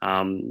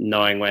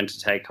knowing when to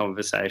take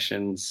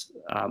conversations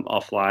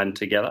offline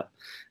together,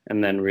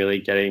 and then really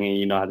getting a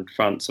united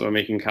front so when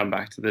we can come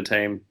back to the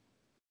team,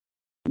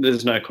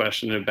 there's no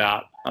question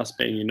about us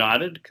being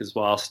united, because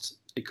whilst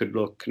it could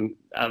look,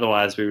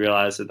 otherwise we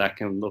realise that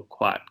can look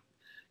quite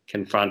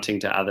confronting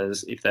to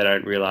others if they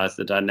don't realise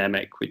the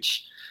dynamic,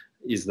 which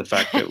is the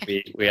fact that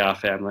we are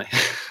family.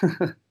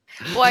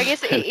 Well, I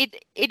guess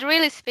it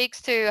really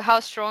speaks to how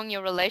strong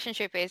your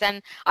relationship is.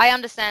 And I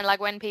understand,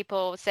 like, when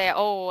people say,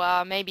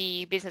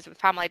 maybe business with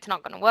family, it's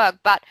not going to work.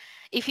 But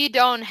if you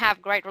don't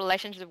have great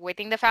relationships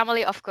within the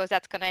family, of course,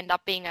 that's going to end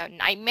up being a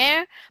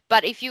nightmare.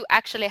 But if you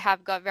actually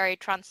have got very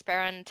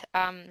transparent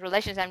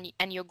relations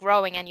and you're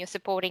growing and you're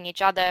supporting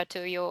each other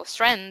to your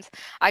strengths,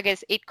 I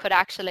guess it could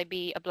actually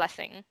be a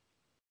blessing.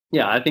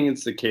 Yeah, I think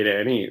it's the key to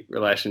any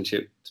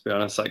relationship, to be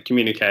honest. Like,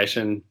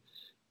 communication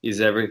is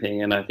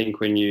everything. And I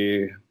think when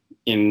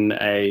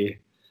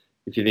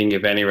if you think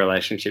of any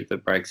relationship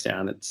that breaks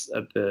down, it's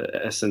at the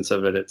essence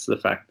of it, it's the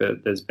fact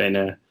that there's been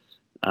a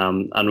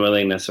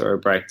unwillingness or a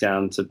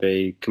breakdown to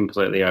be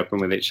completely open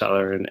with each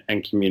other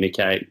and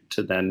communicate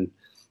to then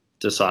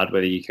decide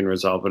whether you can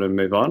resolve it and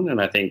move on.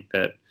 And I think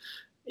that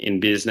in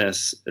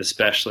business,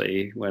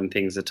 especially when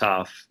things are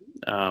tough,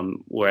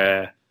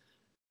 where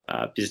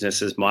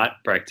businesses might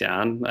break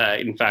down.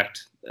 In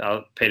fact,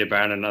 Peter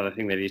Brown, another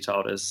thing that he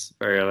told us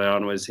very early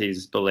on was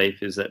his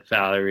belief is that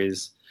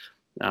failures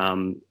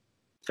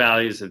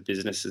of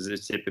businesses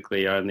is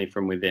typically only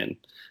from within.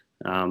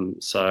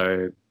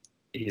 So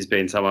he's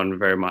been someone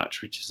very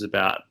much which is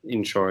about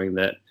ensuring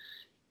that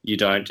you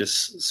don't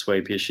just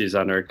sweep issues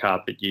under a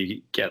carpet,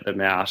 you get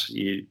them out,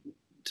 you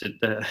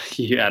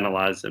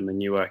analyse them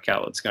and you work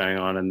out what's going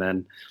on, and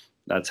then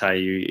that's how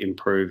you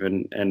improve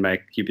and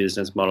make your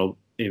business model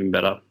even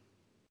better.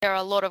 There are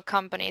a lot of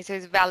companies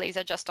whose values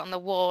are just on the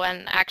wall,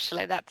 and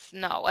actually that's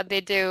not what they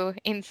do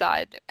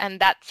inside, and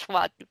that's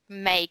what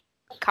make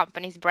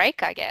companies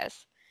break, I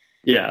guess.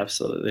 Yeah,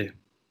 absolutely.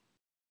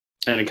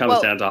 And it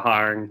comes down to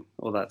hiring,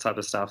 all that type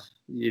of stuff.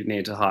 You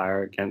need to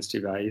hire against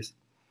your values.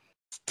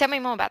 Tell me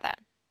more about that.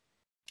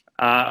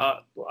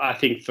 I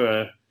think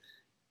for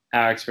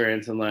our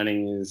experience and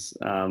learning is,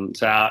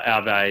 so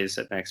our values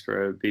at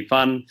Nextbro would be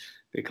fun,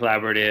 be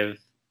collaborative,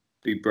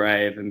 be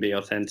brave, and be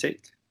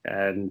authentic.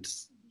 And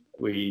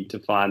we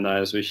define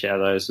those, we share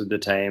those with the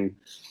team,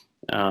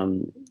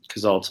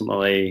 because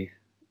ultimately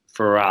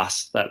for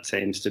us, that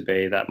seems to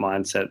be that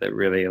mindset that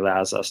really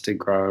allows us to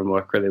grow and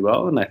work really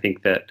well. And I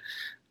think that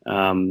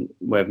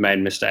we've made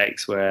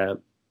mistakes where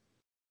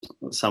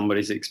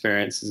somebody's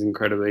experience is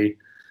incredibly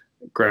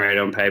great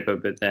on paper,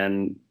 but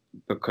then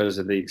because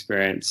of the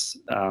experience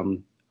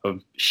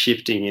of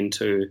shifting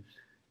into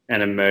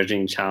an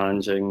emerging,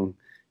 challenging,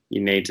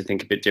 you need to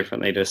think a bit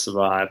differently to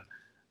survive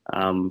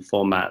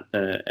format,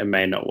 it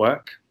may not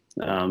work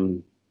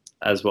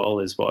as well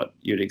as what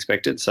you'd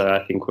expected. So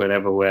I think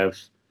whenever we've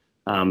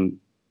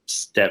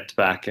stepped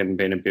back and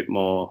been a bit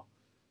more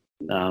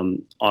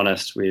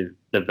honest with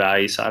the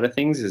value side of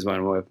things is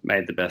when we've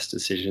made the best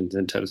decisions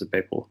in terms of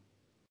people.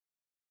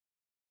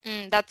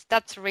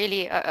 That's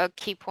really a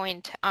key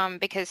point,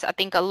 because I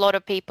think a lot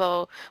of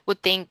people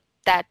would think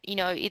that,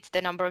 it's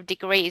the number of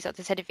degrees or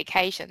the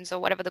certifications or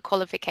whatever the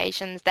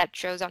qualifications that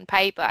shows on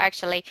paper.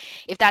 Actually,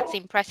 if that's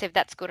impressive,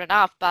 that's good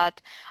enough.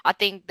 But I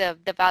think the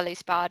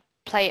values part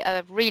play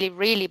a really,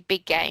 really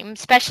big game,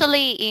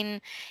 especially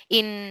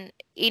in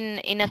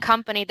a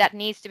company that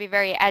needs to be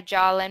very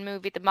agile and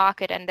move with the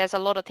market, and there's a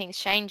lot of things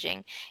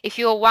changing. If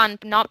you're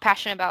not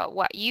passionate about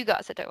what you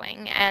guys are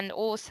doing, and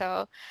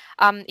also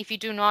if you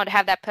do not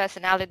have that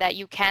personality that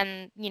you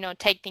can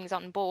take things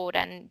on board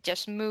and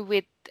just move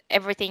with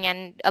everything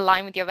and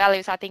align with your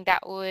values, I think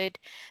that would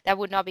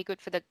not be good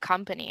for the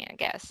company, I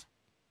guess.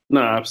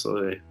 No,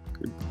 absolutely.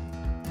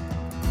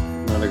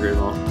 Not agree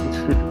more.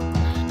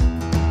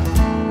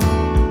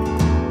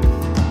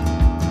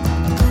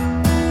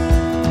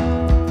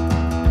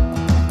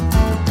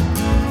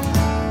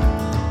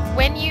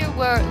 when you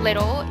were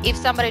little, if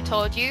somebody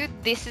told you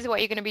this is what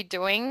you're going to be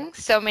doing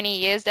so many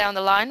years down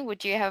the line,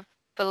 would you have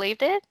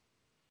believed it?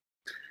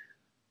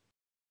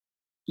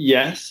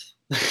 Yes.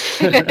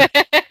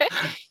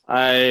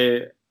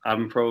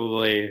 I'm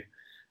probably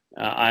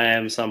I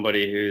am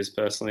somebody who's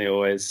personally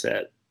always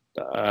set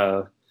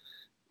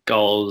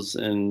goals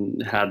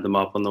and had them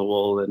up on the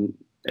wall, and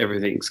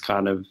everything's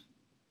kind of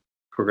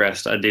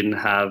progressed. I didn't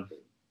have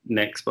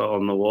Nexpo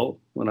on the wall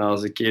when I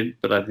was a kid,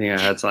 but I think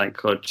I had something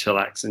called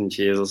Chillax and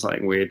Cheers or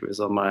something weird was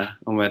on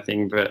my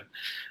thing. But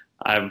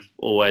I've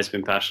always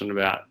been passionate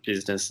about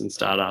business and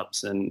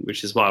startups, and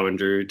which is why when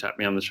Drew tapped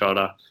me on the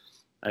shoulder,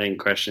 I didn't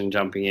question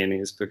jumping in,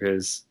 is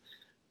because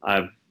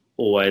I've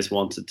always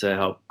wanted to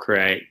help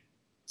create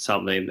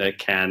something that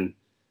can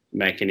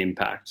make an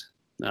impact.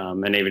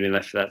 And even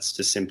if that's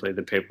just simply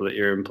the people that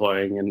you're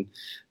employing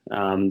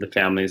and the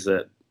families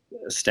that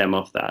stem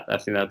off that, I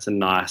think that's a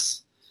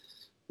nice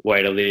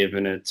way to live,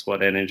 and it's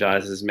what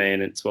energizes me,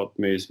 and it's what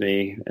moves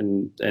me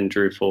and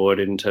Drew forward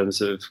in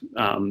terms of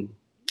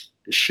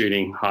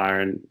shooting higher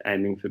and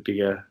aiming for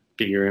bigger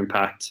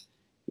impact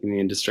in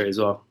the industry as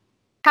well.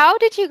 How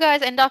did you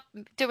guys end up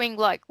doing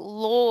like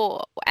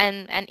law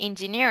and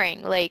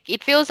engineering? Like,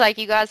 it feels like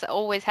you guys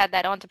always had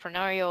that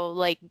entrepreneurial,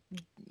 like,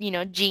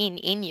 gene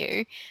in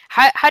you.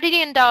 How did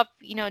you end up,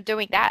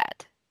 doing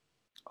that?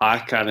 I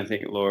kind of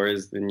think law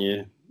is the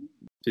new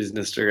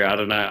business degree. I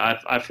don't know.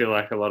 I feel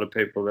like a lot of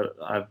people that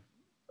I've,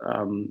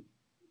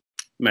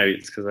 maybe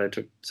it's because I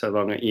took so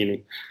long at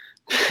uni,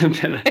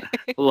 but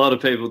a lot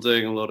of people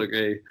doing a law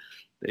degree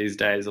these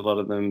days, a lot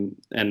of them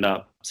end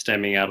up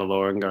stemming out of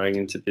law and going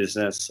into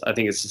business. I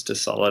think it's just a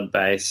solid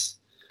base.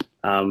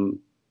 I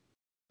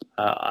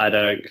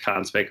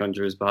can't speak on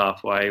Drew's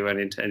behalf why he went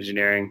into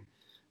engineering.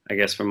 I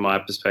guess from my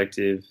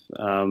perspective,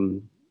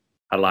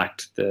 I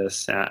liked the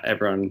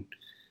sound.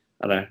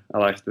 I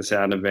liked the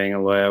sound of being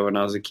a lawyer when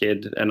I was a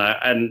kid, and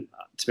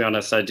to be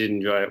honest, I did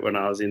enjoy it when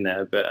I was in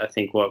there. But I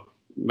think what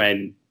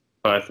made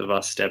both of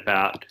us step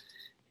out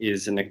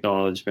is an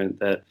acknowledgement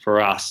that for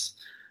us,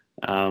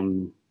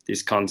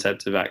 this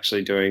concept of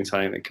actually doing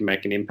something that can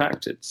make an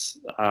impact. It's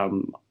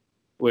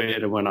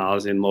when I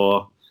was in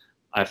law,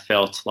 I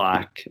felt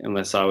like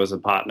unless I was a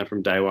partner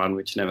from day one,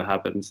 which never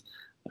happens,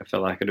 I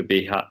felt like it'd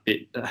be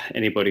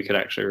anybody could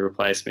actually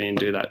replace me and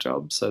do that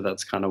job. So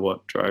that's kind of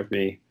what drove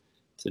me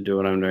to do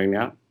what I'm doing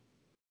now.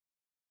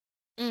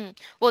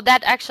 Well,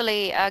 that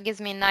actually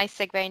gives me a nice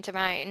segue into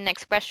my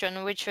next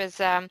question, which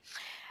was,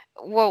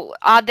 well,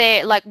 are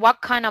there like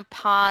what kind of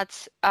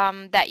parts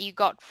that you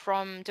got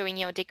from doing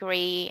your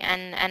degree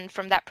and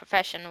from that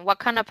profession? What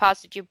kind of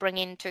parts did you bring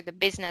into the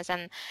business,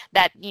 and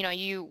that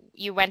you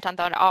went and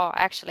thought, oh,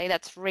 actually,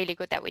 that's really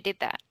good that we did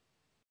that?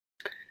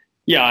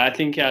 Yeah, I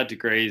think our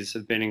degrees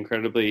have been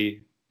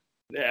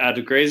our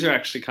degrees are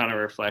actually kind of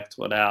reflect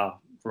what our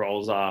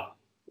roles are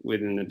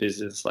within the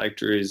business. Like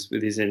Drew's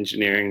with his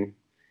engineering,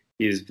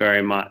 he's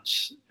very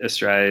much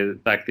Australia,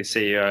 like the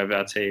CEO of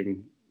our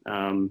team,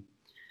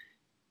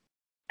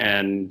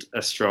 and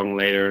a strong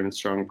leader and a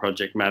strong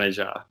project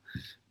manager.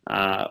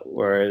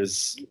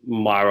 Whereas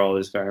my role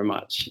is very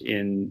much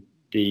in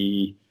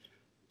the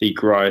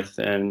growth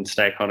and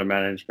stakeholder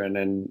management,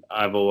 and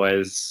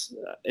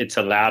it's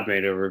allowed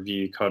me to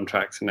review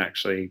contracts and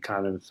actually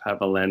kind of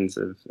have a lens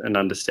of an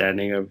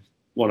understanding of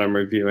what I'm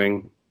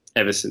reviewing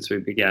ever since we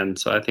began.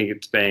 So I think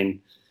it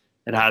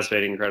has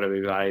been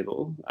incredibly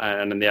valuable.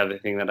 And then the other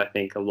thing that I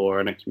think a law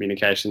and a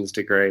communications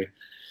degree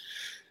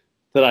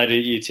that I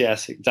did at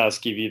UTS, it does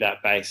give you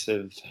that base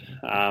of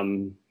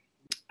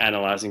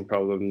analysing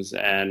problems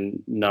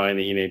and knowing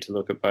that you need to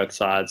look at both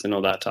sides and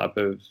all that type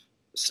of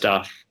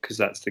stuff, because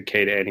that's the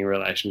key to any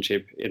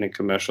relationship in a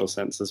commercial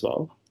sense as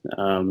well.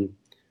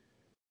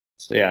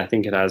 So yeah, I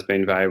think it has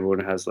been valuable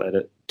and has led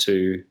it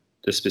to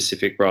the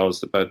specific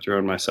roles that both Drew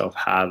and myself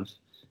have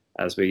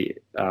as we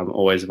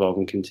always evolve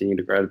and continue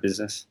to grow the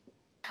business.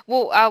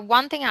 Well,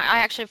 one thing I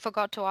actually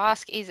forgot to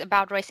ask is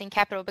about raising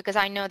capital, because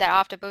I know that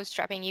after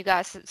bootstrapping, you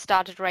guys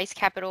started to raise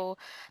capital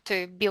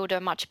to build a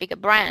much bigger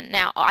brand.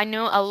 Now, I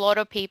know a lot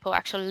of people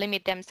actually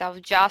limit themselves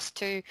just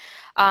to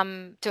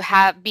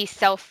be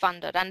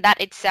self-funded, and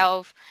that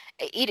itself,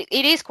 it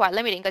is quite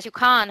limiting, because you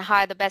can't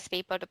hire the best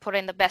people to put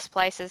in the best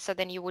places, so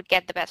then you would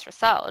get the best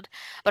result,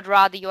 but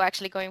rather you're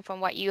actually going from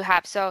what you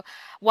have. So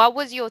what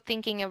was your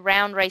thinking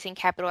around raising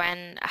capital,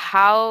 and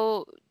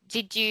how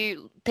did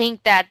you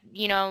think that,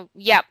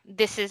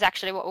 this is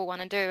actually what we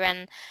want to do,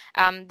 and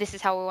this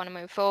is how we want to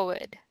move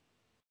forward?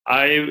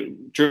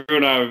 Drew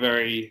and I were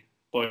very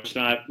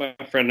fortunate.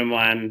 A friend of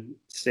mine,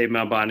 Steve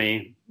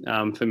Malbani,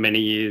 for many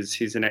years,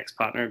 he's an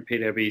ex-partner at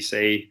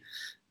PwC,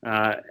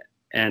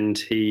 and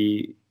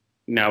he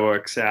now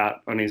works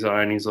out on his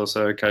own. He's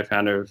also a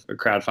co-founder of a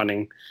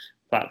crowdfunding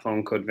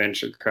platform called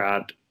Venture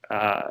Crowd,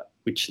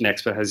 which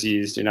Nexpo has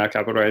used in our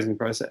capital raising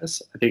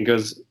process. I think it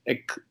was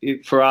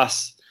for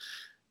us,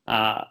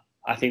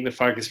 I think the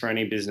focus for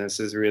any business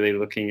is really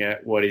looking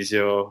at what is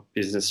your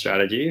business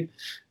strategy,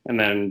 and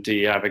then do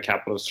you have a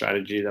capital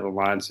strategy that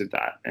aligns with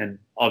that? And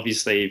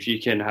obviously, if you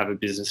can have a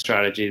business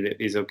strategy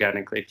that is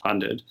organically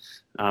funded,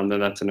 then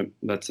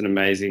that's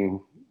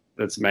amazing.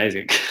 That's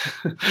amazing.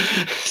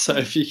 So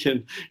if you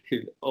can,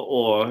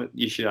 or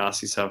you should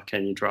ask yourself,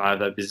 can you drive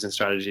that business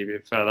strategy a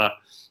bit further?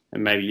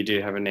 And maybe you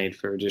do have a need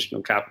for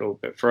additional capital.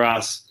 But for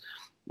us,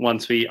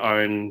 once we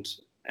owned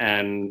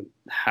and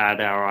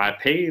had our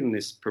IP in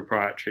this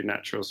proprietary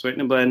natural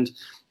sweetener blend,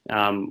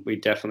 we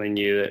definitely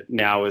knew that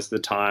now was the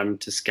time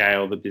to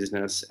scale the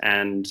business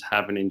and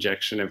have an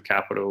injection of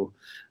capital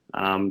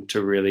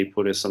to really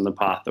put us on the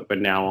path that we're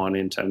now on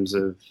in terms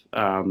of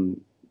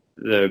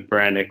the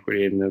brand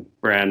equity and the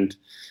brand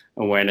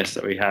awareness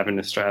that we have in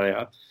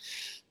Australia.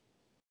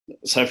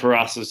 So for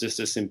us, it was just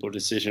a simple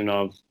decision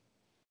of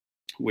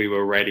we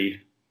were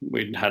ready.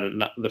 We'd had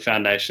the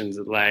foundations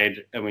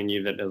laid, and we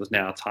knew that it was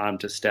now time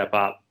to step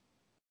up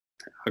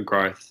our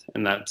growth.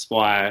 And that's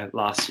why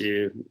last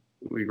year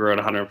we grew at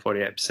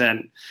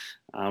 148%.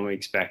 We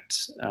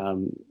expect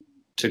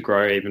to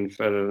grow even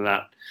further than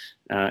that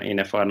in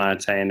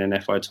FY19 and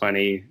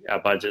FY20. Our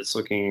budget's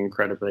looking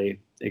incredibly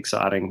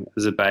exciting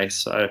as a base.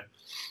 So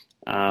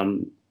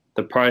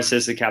the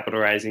process of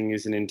capital raising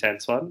is an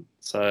intense one.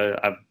 So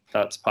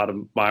that's part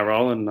of my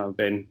role, and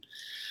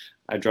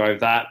I drove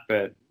that,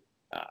 but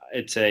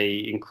it's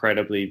a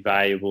incredibly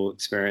valuable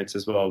experience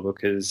as well,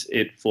 because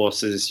it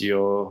forces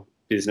your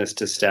business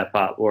to step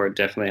up, or it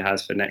definitely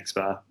has for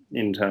Nextbar,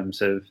 in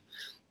terms of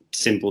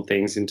simple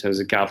things, in terms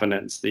of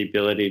governance, the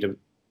ability to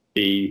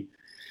be,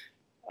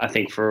 I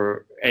think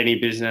for any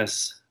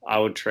business, I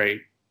would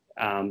treat,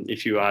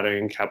 if you are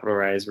doing capital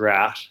raise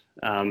route,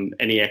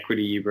 any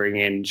equity you bring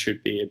in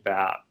should be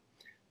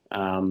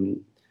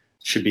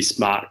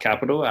smart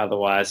capital.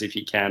 Otherwise, if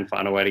you can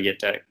find a way to get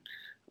debt,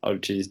 I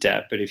would choose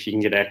debt. But if you can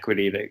get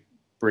equity that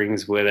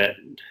brings with it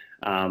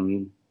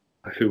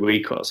who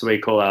we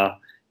call our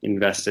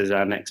investors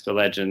our Nextbar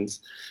legends,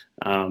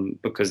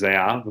 because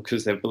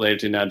they've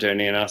believed in our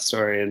journey and our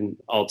story, and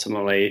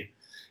ultimately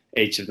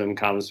each of them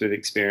comes with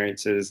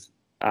experiences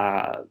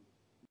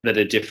that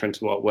are different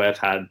to what we've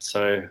had.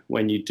 So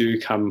when you do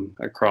come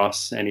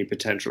across any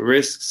potential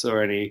risks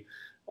or any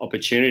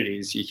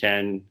opportunities, you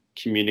can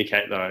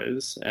communicate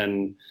those,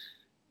 and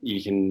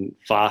you can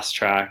fast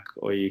track,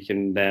 or you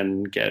can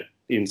then get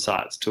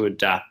insights to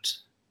adapt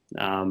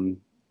the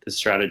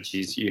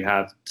strategies you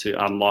have to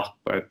unlock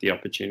both the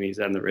opportunities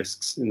and the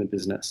risks in the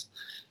business.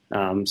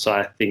 So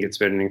I think it's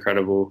been an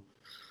incredible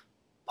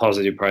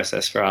positive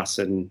process for us,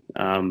 and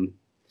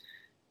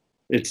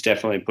it's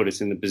definitely put us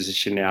in the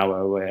position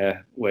now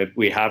where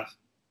we have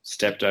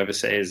stepped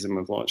overseas and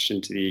we've launched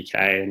into the UK,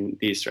 and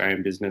the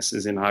Australian business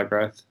is in high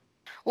growth.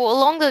 Well,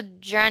 along the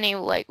journey,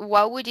 like,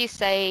 what would you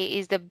say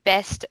is the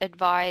best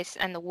advice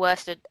and the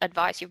worst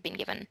advice you've been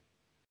given?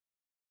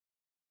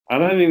 I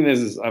don't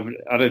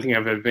think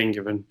I've ever been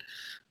given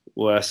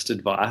worst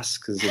advice,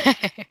 because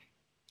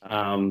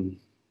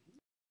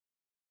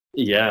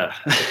yeah,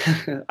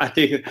 I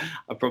think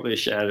I probably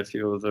shared a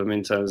few of them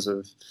in terms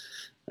of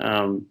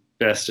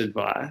best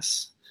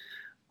advice.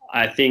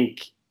 I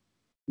think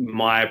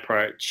my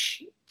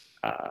approach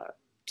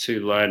to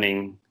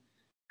learning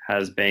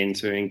has been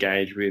to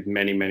engage with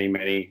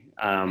many.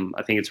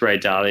 I think it's Ray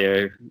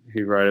Dalio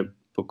who wrote a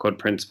book called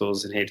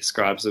Principles, and he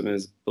describes them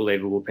as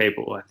believable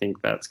people. I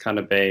think that's kind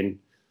of been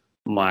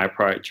my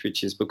approach,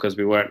 which is because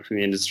we weren't from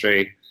the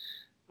industry,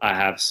 I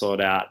have sought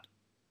out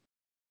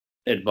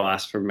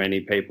advice from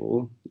many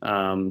people,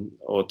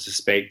 or to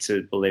speak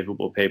to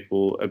believable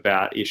people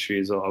about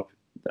issues or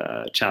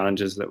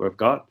challenges that we've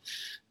got.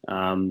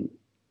 And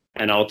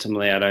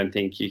ultimately, I don't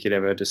think you could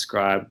ever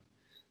describe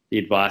the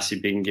advice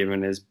you've been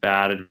given as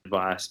bad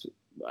advice.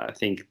 I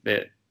think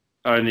that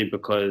only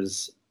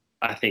because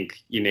I think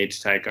you need to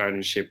take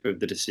ownership of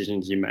the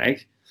decisions you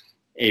make,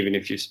 even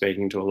if you're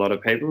speaking to a lot of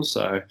people.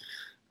 So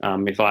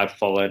if I've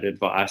followed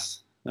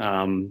advice,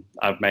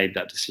 I've made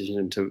that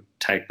decision to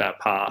take that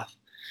path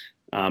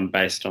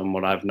based on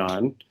what I've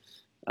known.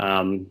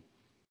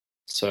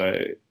 So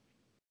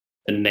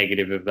the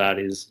negative of that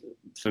is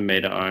for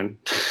me to own,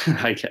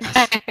 I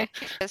guess.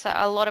 So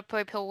a lot of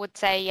people would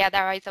say, yeah,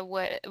 there is a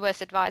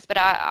worse advice, but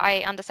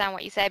I understand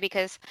what you say,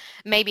 because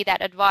maybe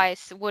that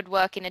advice would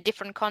work in a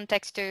different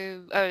context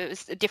to a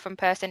different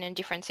person in a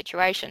different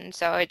situation.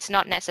 So it's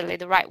not necessarily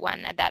the right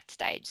one at that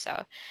stage.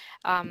 So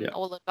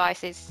all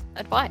advice is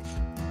advice.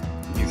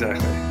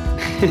 Exactly.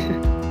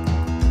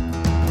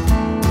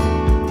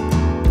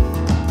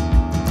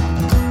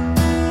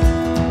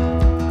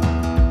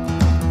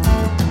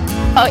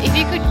 Oh, if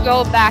you could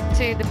go back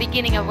to the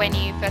beginning of when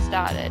you first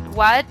started,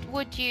 what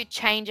would you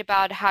change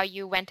about how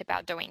you went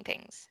about doing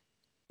things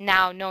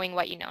now, knowing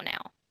what you know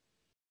now?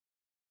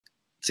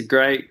 It's a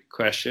great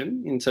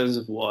question. In terms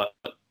of what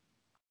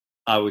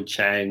I would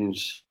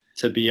change,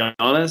 to be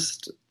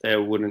honest,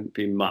 there wouldn't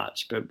be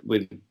much. But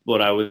with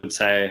what I would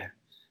say,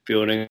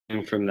 building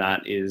from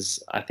that, is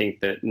I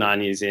think that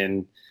 9 years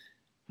in,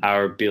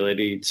 our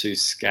ability to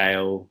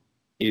scale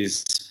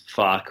is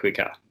far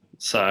quicker.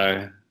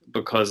 So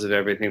because of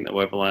everything that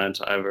we've learned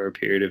over a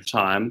period of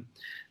time,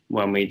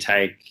 when we're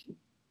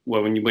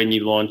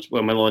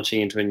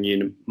launching into a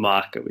new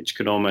market, which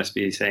could almost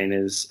be seen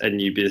as a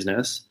new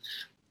business,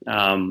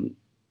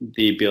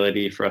 the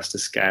ability for us to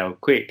scale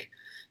quick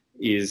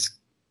is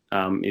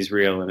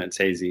real, and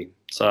it's easy.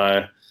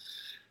 So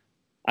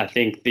I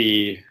think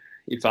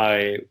if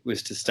I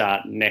was to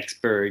start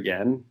Nextbur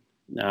again,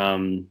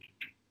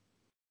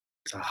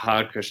 it's a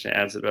hard question to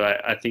answer,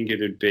 but I think it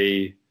would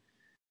be,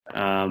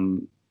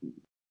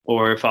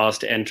 or if I was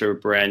to enter a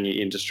brand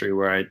new industry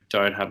where I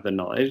don't have the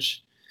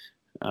knowledge,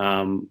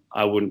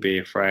 I wouldn't be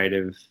afraid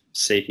of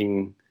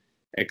seeking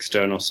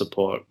external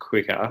support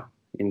quicker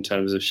in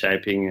terms of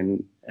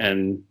shaping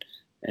and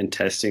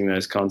testing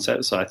those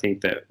concepts. So I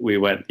think that we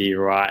went the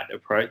right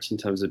approach in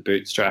terms of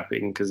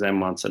bootstrapping, because then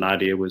once an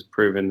idea was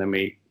proven, then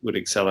we would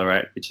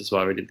accelerate, which is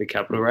why we did the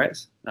capital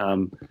raise.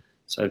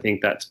 So I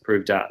think that's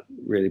proved out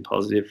really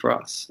positive for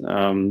us.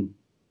 What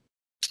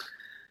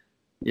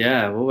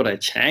would I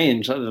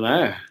change? I don't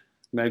know.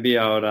 Maybe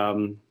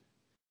I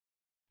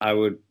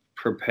would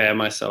prepare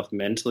myself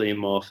mentally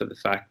more for the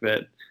fact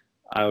that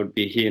I would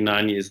be here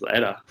 9 years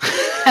later.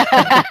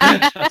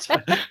 I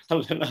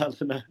don't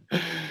know.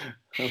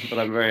 But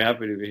I'm very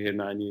happy to be here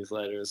 9 years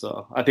later as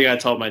well. I think I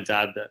told my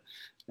dad,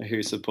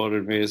 who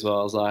supported me as well,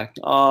 I was like,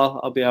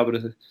 I'll be able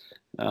to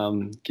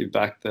give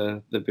back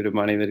the bit of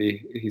money that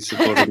he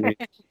supported me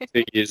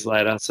 2 years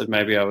later. So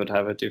maybe I would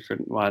have a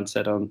different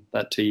mindset on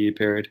that 2 year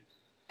period.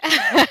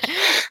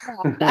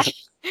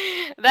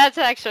 That's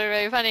actually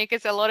really funny,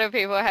 because a lot of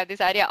people have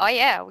this idea,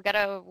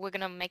 we're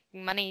gonna make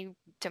money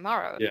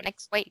tomorrow,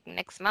 next week,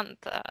 next month.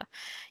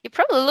 You're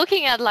probably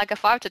looking at like a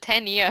 5 to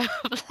 10 year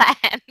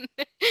plan.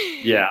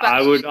 Yeah, but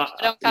I would. I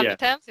don't come to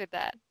terms with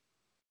that.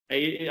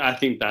 I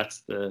think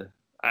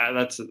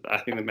I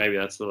think that maybe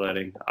that's the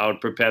learning. I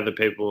would prepare the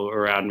people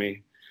around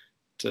me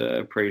to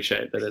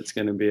appreciate that it's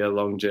going to be a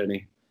long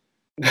journey.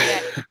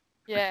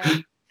 Yeah.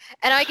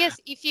 And I guess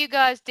if you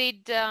guys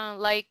did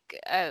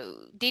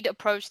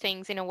approach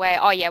things in a way,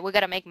 we're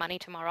going to make money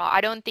tomorrow, I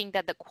don't think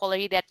that the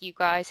quality that you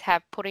guys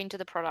have put into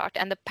the product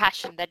and the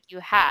passion that you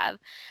have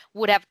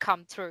would have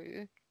come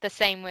through the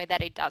same way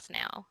that it does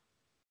now.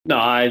 No,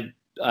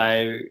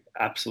 I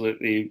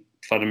absolutely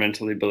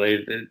fundamentally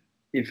believe that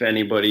if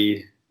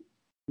anybody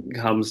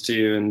comes to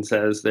you and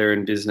says they're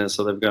in business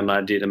or they've got an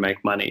idea to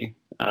make money,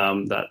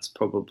 that's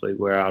probably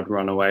where I'd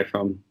run away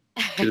from.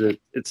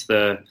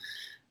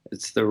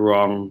 It's the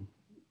wrong,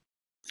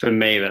 for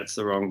me, that's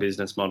the wrong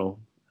business model.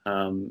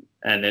 And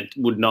it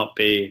would not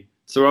be,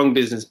 it's the wrong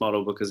business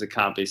model because it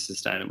can't be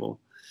sustainable,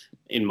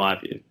 in my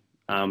view.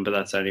 But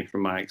that's only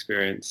from my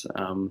experience.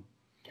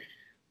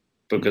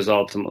 Because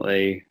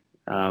ultimately,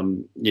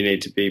 you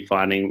need to be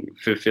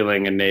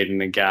fulfilling a need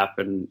and a gap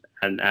and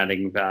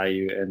adding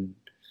value. And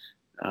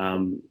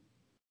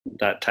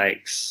that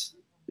takes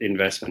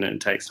investment and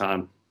it takes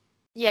time.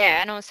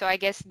 Yeah, and also I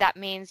guess that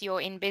means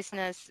you're in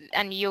business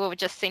and you're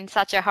just in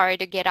such a hurry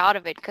to get out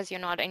of it because you're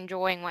not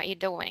enjoying what you're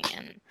doing,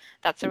 and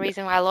that's the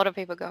reason why a lot of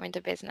people go into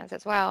business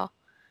as well.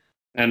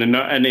 And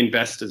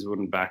investors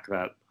wouldn't back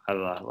that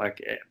either.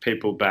 Like,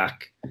 people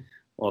back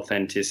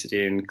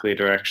authenticity and clear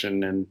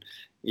direction, and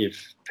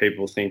if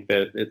people think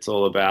that it's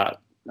all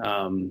about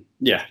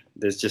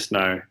there's just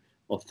no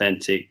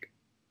authentic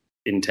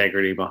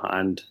integrity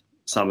behind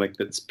something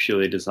that's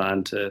purely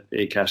designed to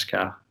be a cash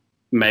cow.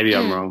 Maybe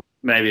I'm wrong.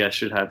 Maybe I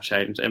should have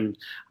changed. And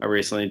I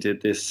recently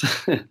did this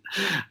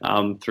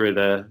through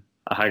the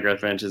High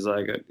Growth Ventures.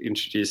 I got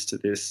introduced to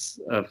this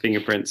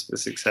Fingerprints for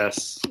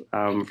Success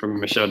from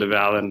Michelle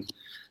Duval, and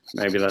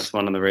maybe that's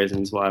one of the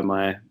reasons why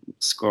my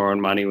score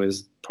on money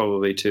was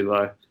probably too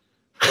low.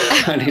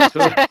 I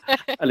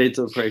need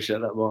to appreciate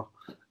that more.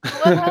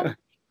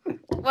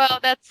 Well,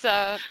 that's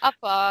an upper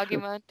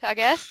argument, I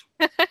guess.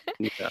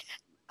 Yeah.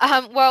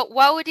 Well,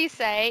 what would you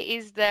say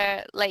is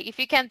if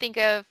you can think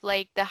of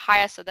the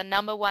highest or the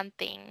number one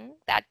thing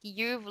that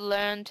you've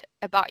learned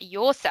about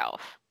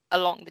yourself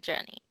along the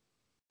journey?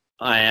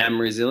 I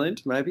am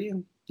resilient, maybe.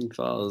 I think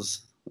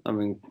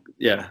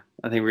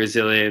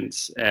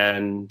resilience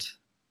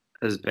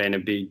has been a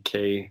big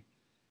key.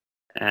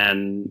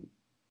 And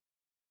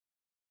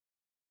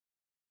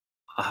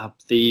I've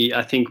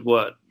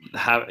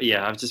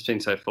just been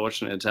so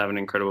fortunate to have an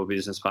incredible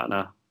business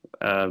partner,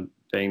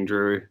 being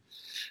Drew,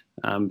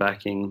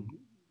 backing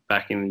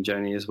the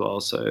journey as well.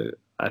 So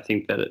I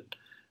think that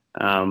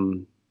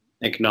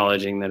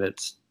acknowledging that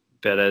it's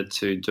better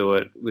to do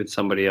it with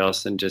somebody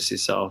else than just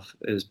yourself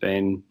has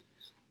been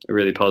a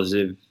really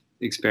positive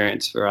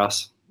experience for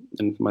us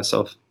and for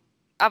myself.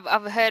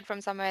 I've heard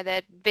from somewhere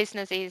that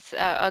business is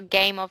a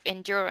game of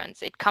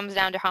endurance. It comes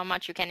down to how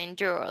much you can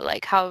endure,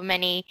 like how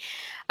many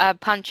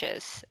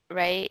punches,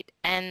 right?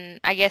 And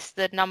I guess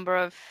the number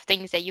of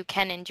things that you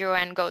can endure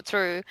and go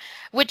through,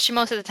 which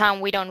most of the time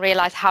we don't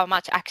realize how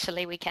much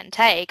actually we can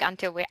take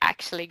until we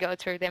actually go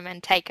through them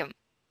and take them.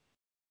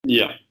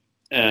 Yeah,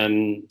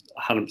 and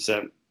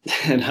 100%.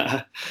 And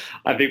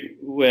I think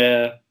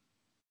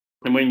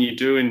when you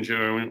do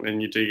endure,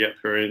 when you do get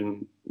through,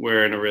 and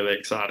we're in a really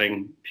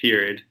exciting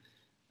period,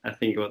 I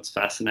think what's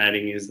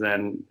fascinating is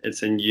then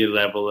it's a new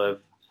level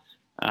of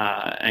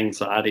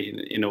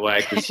anxiety in a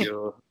way, because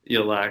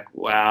you're like,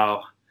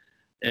 wow,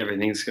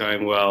 everything's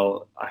going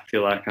well. I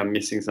feel like I'm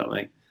missing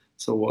something.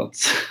 So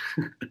what's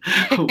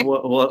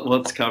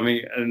what's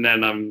coming? And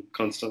then I'm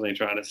constantly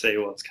trying to see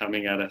what's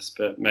coming at us.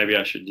 But maybe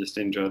I should just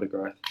enjoy the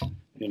growth.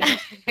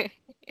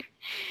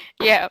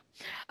 Yeah.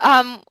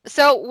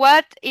 So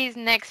what is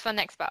next for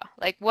Nextbar?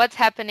 Like, what's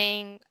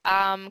happening?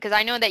 Because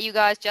I know that you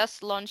guys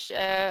just launched,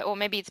 or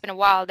maybe it's been a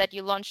while that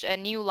you launched a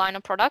new line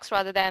of products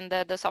rather than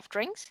the soft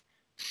drinks.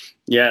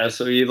 Yeah,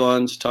 so we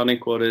launched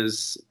tonic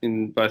waters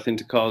both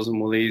into Coles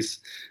and Woolies.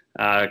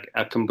 Our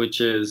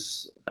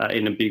kombuchas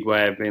in a big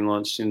way have been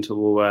launched into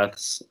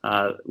Woolworths.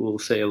 We'll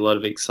see a lot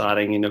of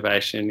exciting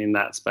innovation in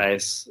that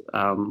space,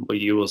 where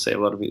you will see a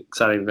lot of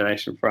exciting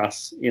innovation for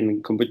us in the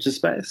kombucha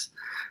space.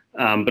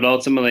 But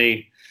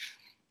ultimately,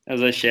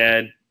 as I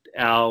shared,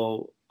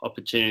 our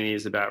opportunity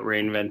is about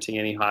reinventing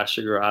any high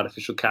sugar or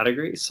artificial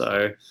category.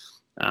 So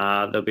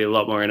there'll be a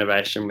lot more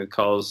innovation with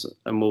Coles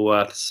and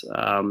Woolworths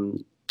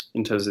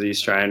in terms of the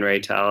Australian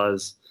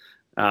retailers.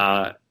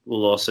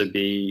 Will also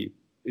be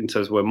in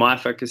terms of where my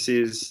focus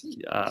is.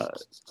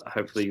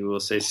 Hopefully you will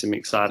see some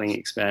exciting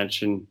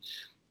expansion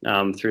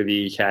through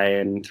the UK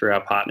and through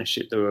our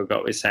partnership that we've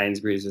got with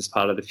Sainsbury's as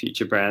part of the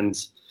Future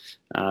Brands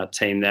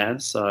team there.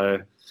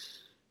 So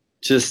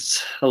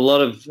just a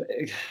lot of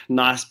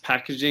nice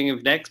packaging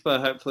of Next,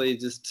 but hopefully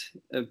just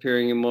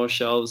appearing in more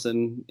shelves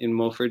and in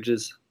more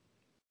fridges.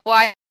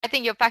 Well, I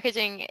think your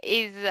packaging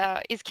is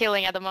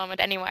killing at the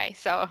moment anyway,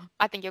 so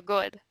I think you're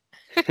good.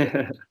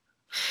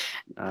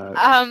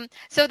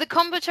 So the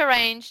kombucha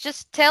range,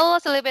 just tell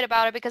us a little bit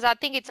about it, because I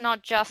think it's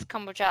not just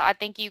kombucha. I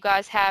think you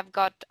guys have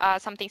got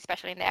something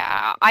special in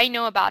there. I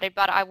know about it,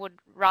 but I would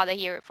rather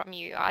hear it from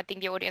you. I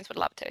think the audience would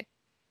love to.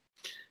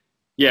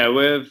 Yeah,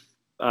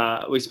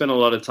 we spent a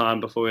lot of time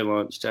before we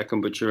launched our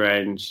kombucha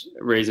range.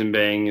 Reason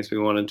being is we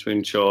wanted to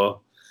ensure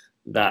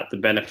that the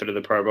benefit of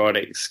the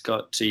probiotics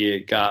got to your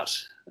gut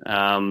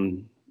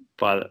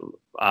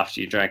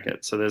after you drank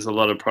it. So there's a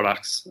lot of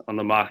products on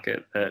the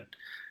market that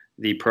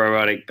the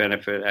probiotic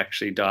benefit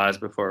actually dies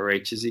before it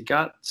reaches your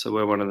gut. So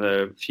we're one of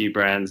the few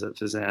brands that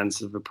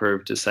Fazans have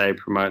approved to say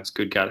promotes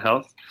good gut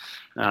health.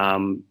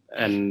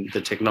 And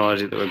the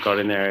technology that we've got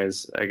in there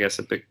is, I guess,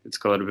 it's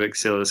called a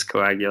Bacillus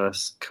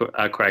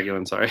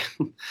coagulant, sorry,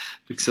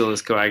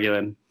 Bacillus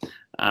coagulant,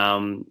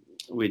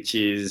 which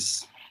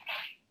is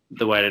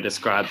the way to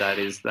describe that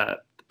is that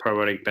the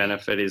probiotic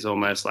benefit is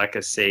almost like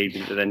a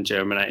seed that then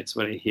germinates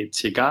when it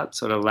hits your gut.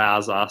 So it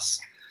allows us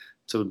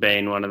to have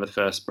been one of the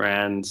first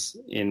brands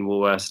in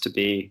Woolworths to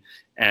be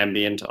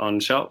ambient on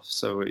shelf.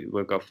 So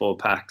we've got 4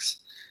 packs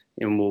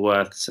in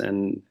Woolworths,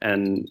 and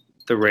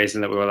the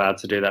reason that we were allowed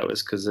to do that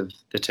was because of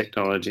the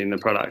technology in the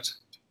product.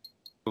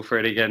 Feel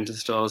free to get into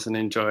stores and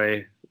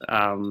enjoy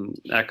our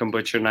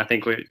kombucha, and I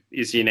think what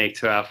is unique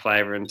to our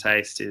flavour and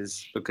taste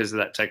is because of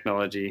that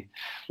technology.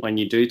 When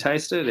you do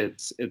taste it,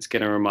 it's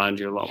going to remind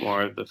you a lot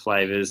more of the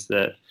flavours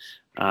that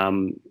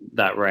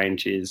that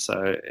range is.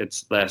 So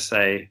it's less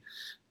a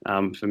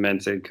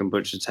fermented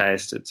kombucha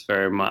taste. It's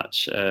very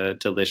much a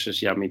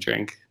delicious, yummy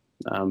drink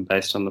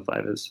based on the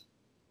flavours.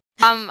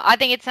 I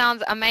think it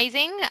sounds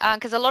amazing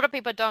because a lot of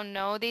people don't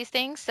know these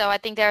things. So I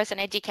think there's an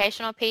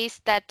educational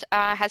piece that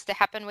has to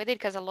happen with it,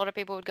 because a lot of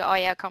people would go, oh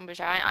yeah,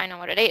 kombucha, I know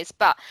what it is.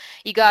 But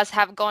you guys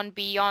have gone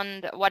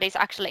beyond what is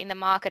actually in the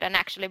market and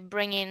actually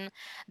bring in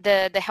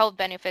the health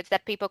benefits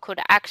that people could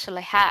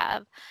actually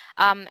have,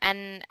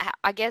 and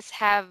I guess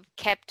have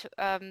kept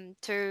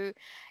to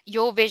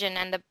your vision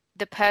and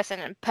the person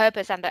and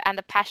purpose and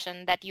the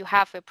passion that you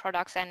have for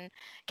products, and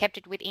kept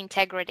it with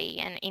integrity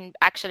and in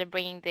actually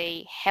bringing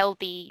the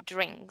healthy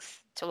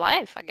drinks to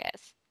life, I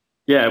guess.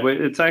 Yeah, but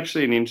it's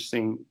actually an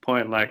interesting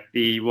point. Like,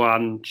 the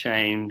one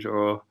change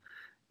or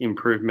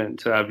improvement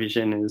to our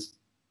vision is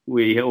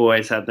we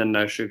always had the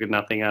no sugar,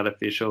 nothing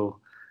artificial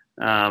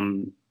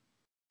in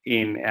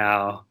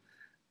our,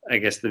 I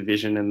guess, the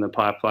vision and the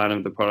pipeline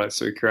of the products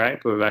we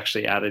create, but we've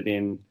actually added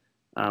in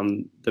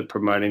the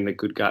promoting the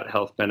good gut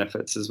health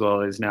benefits as well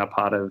is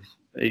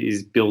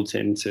built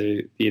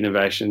into the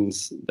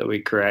innovations that we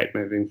create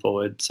moving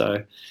forward.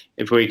 So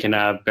if we can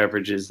have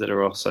beverages that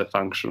are also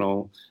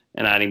functional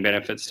and adding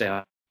benefits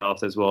to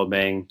health as well,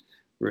 being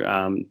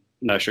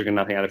no sugar,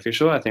 nothing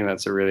artificial, I think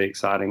that's a really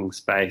exciting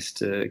space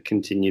to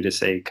continue to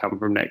see come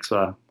from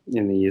Nextbar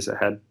in the years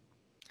ahead.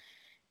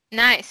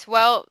 Nice.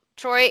 Well,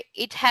 Troy,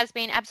 it has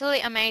been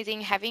absolutely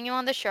amazing having you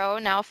on the show.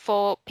 Now,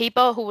 for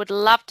people who would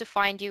love to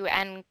find you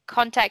and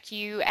contact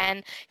you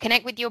and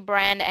connect with your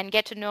brand and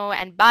get to know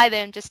and buy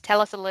them, just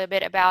tell us a little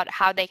bit about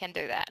how they can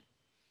do that.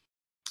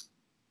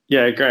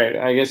 Yeah, great.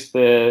 I guess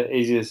the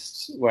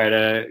easiest way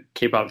to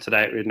keep up to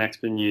date with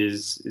Nextbar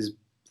news is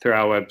through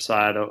our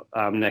website,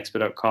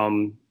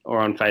 nextbar.com, or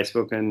on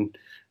Facebook and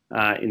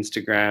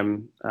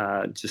Instagram,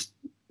 just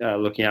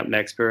looking up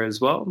Nextbar as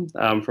well.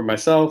 For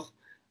myself,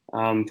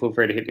 feel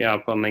free to hit me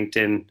up on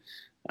LinkedIn.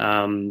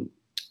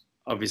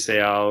 Obviously,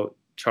 I'll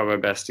try my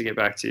best to get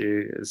back to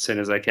you as soon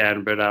as I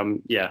can. But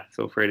yeah,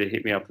 feel free to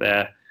hit me up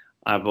there.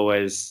 I've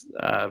always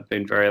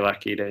been very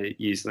lucky to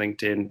use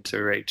LinkedIn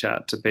to reach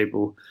out to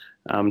people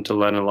to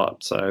learn a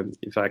lot. So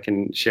if I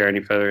can share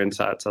any further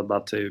insights, I'd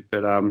love to.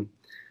 But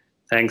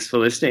thanks for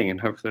listening, and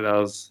hopefully that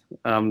was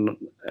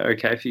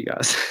okay for you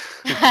guys.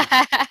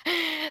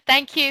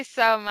 Thank you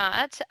so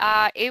much.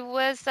 It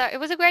was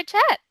a great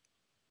chat.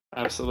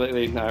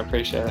 Absolutely. No, I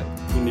appreciate it.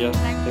 India,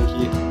 thank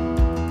you.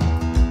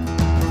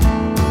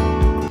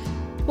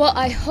 Well,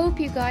 I hope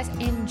you guys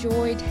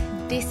enjoyed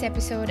this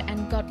episode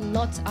and got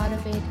lots out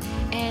of it.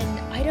 And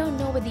I don't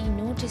know whether you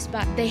noticed,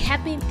 but they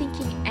have been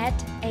thinking at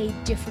a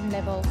different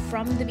level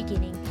from the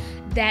beginning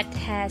that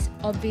has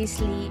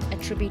obviously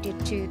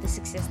attributed to the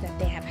success that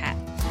they have had.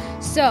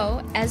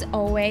 So, as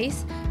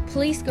always,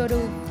 please go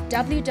to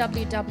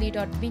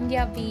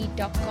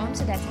www.vindyav.com,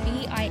 so that's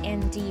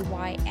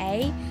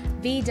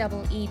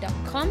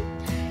VINDYAVEE.com,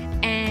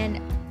 and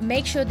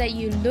make sure that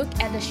you look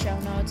at the show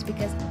notes,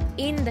 because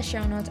in the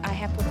show notes I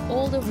have put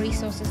all the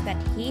resources that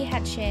he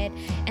had shared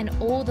and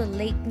all the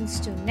links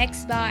to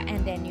Nextbar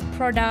and their new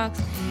products.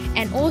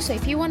 And also,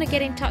 if you want to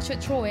get in touch with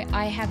Troy,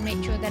 I have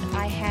made sure that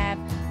I have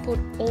put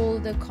all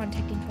the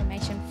contact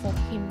information for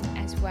him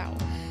as well.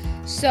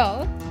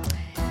 So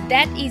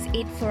that is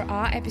it for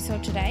our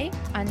episode today.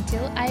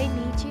 Until I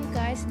meet you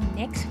guys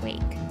next week,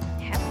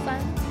 have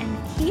fun and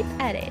keep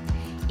at it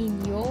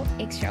in your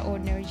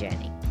extraordinary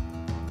journey.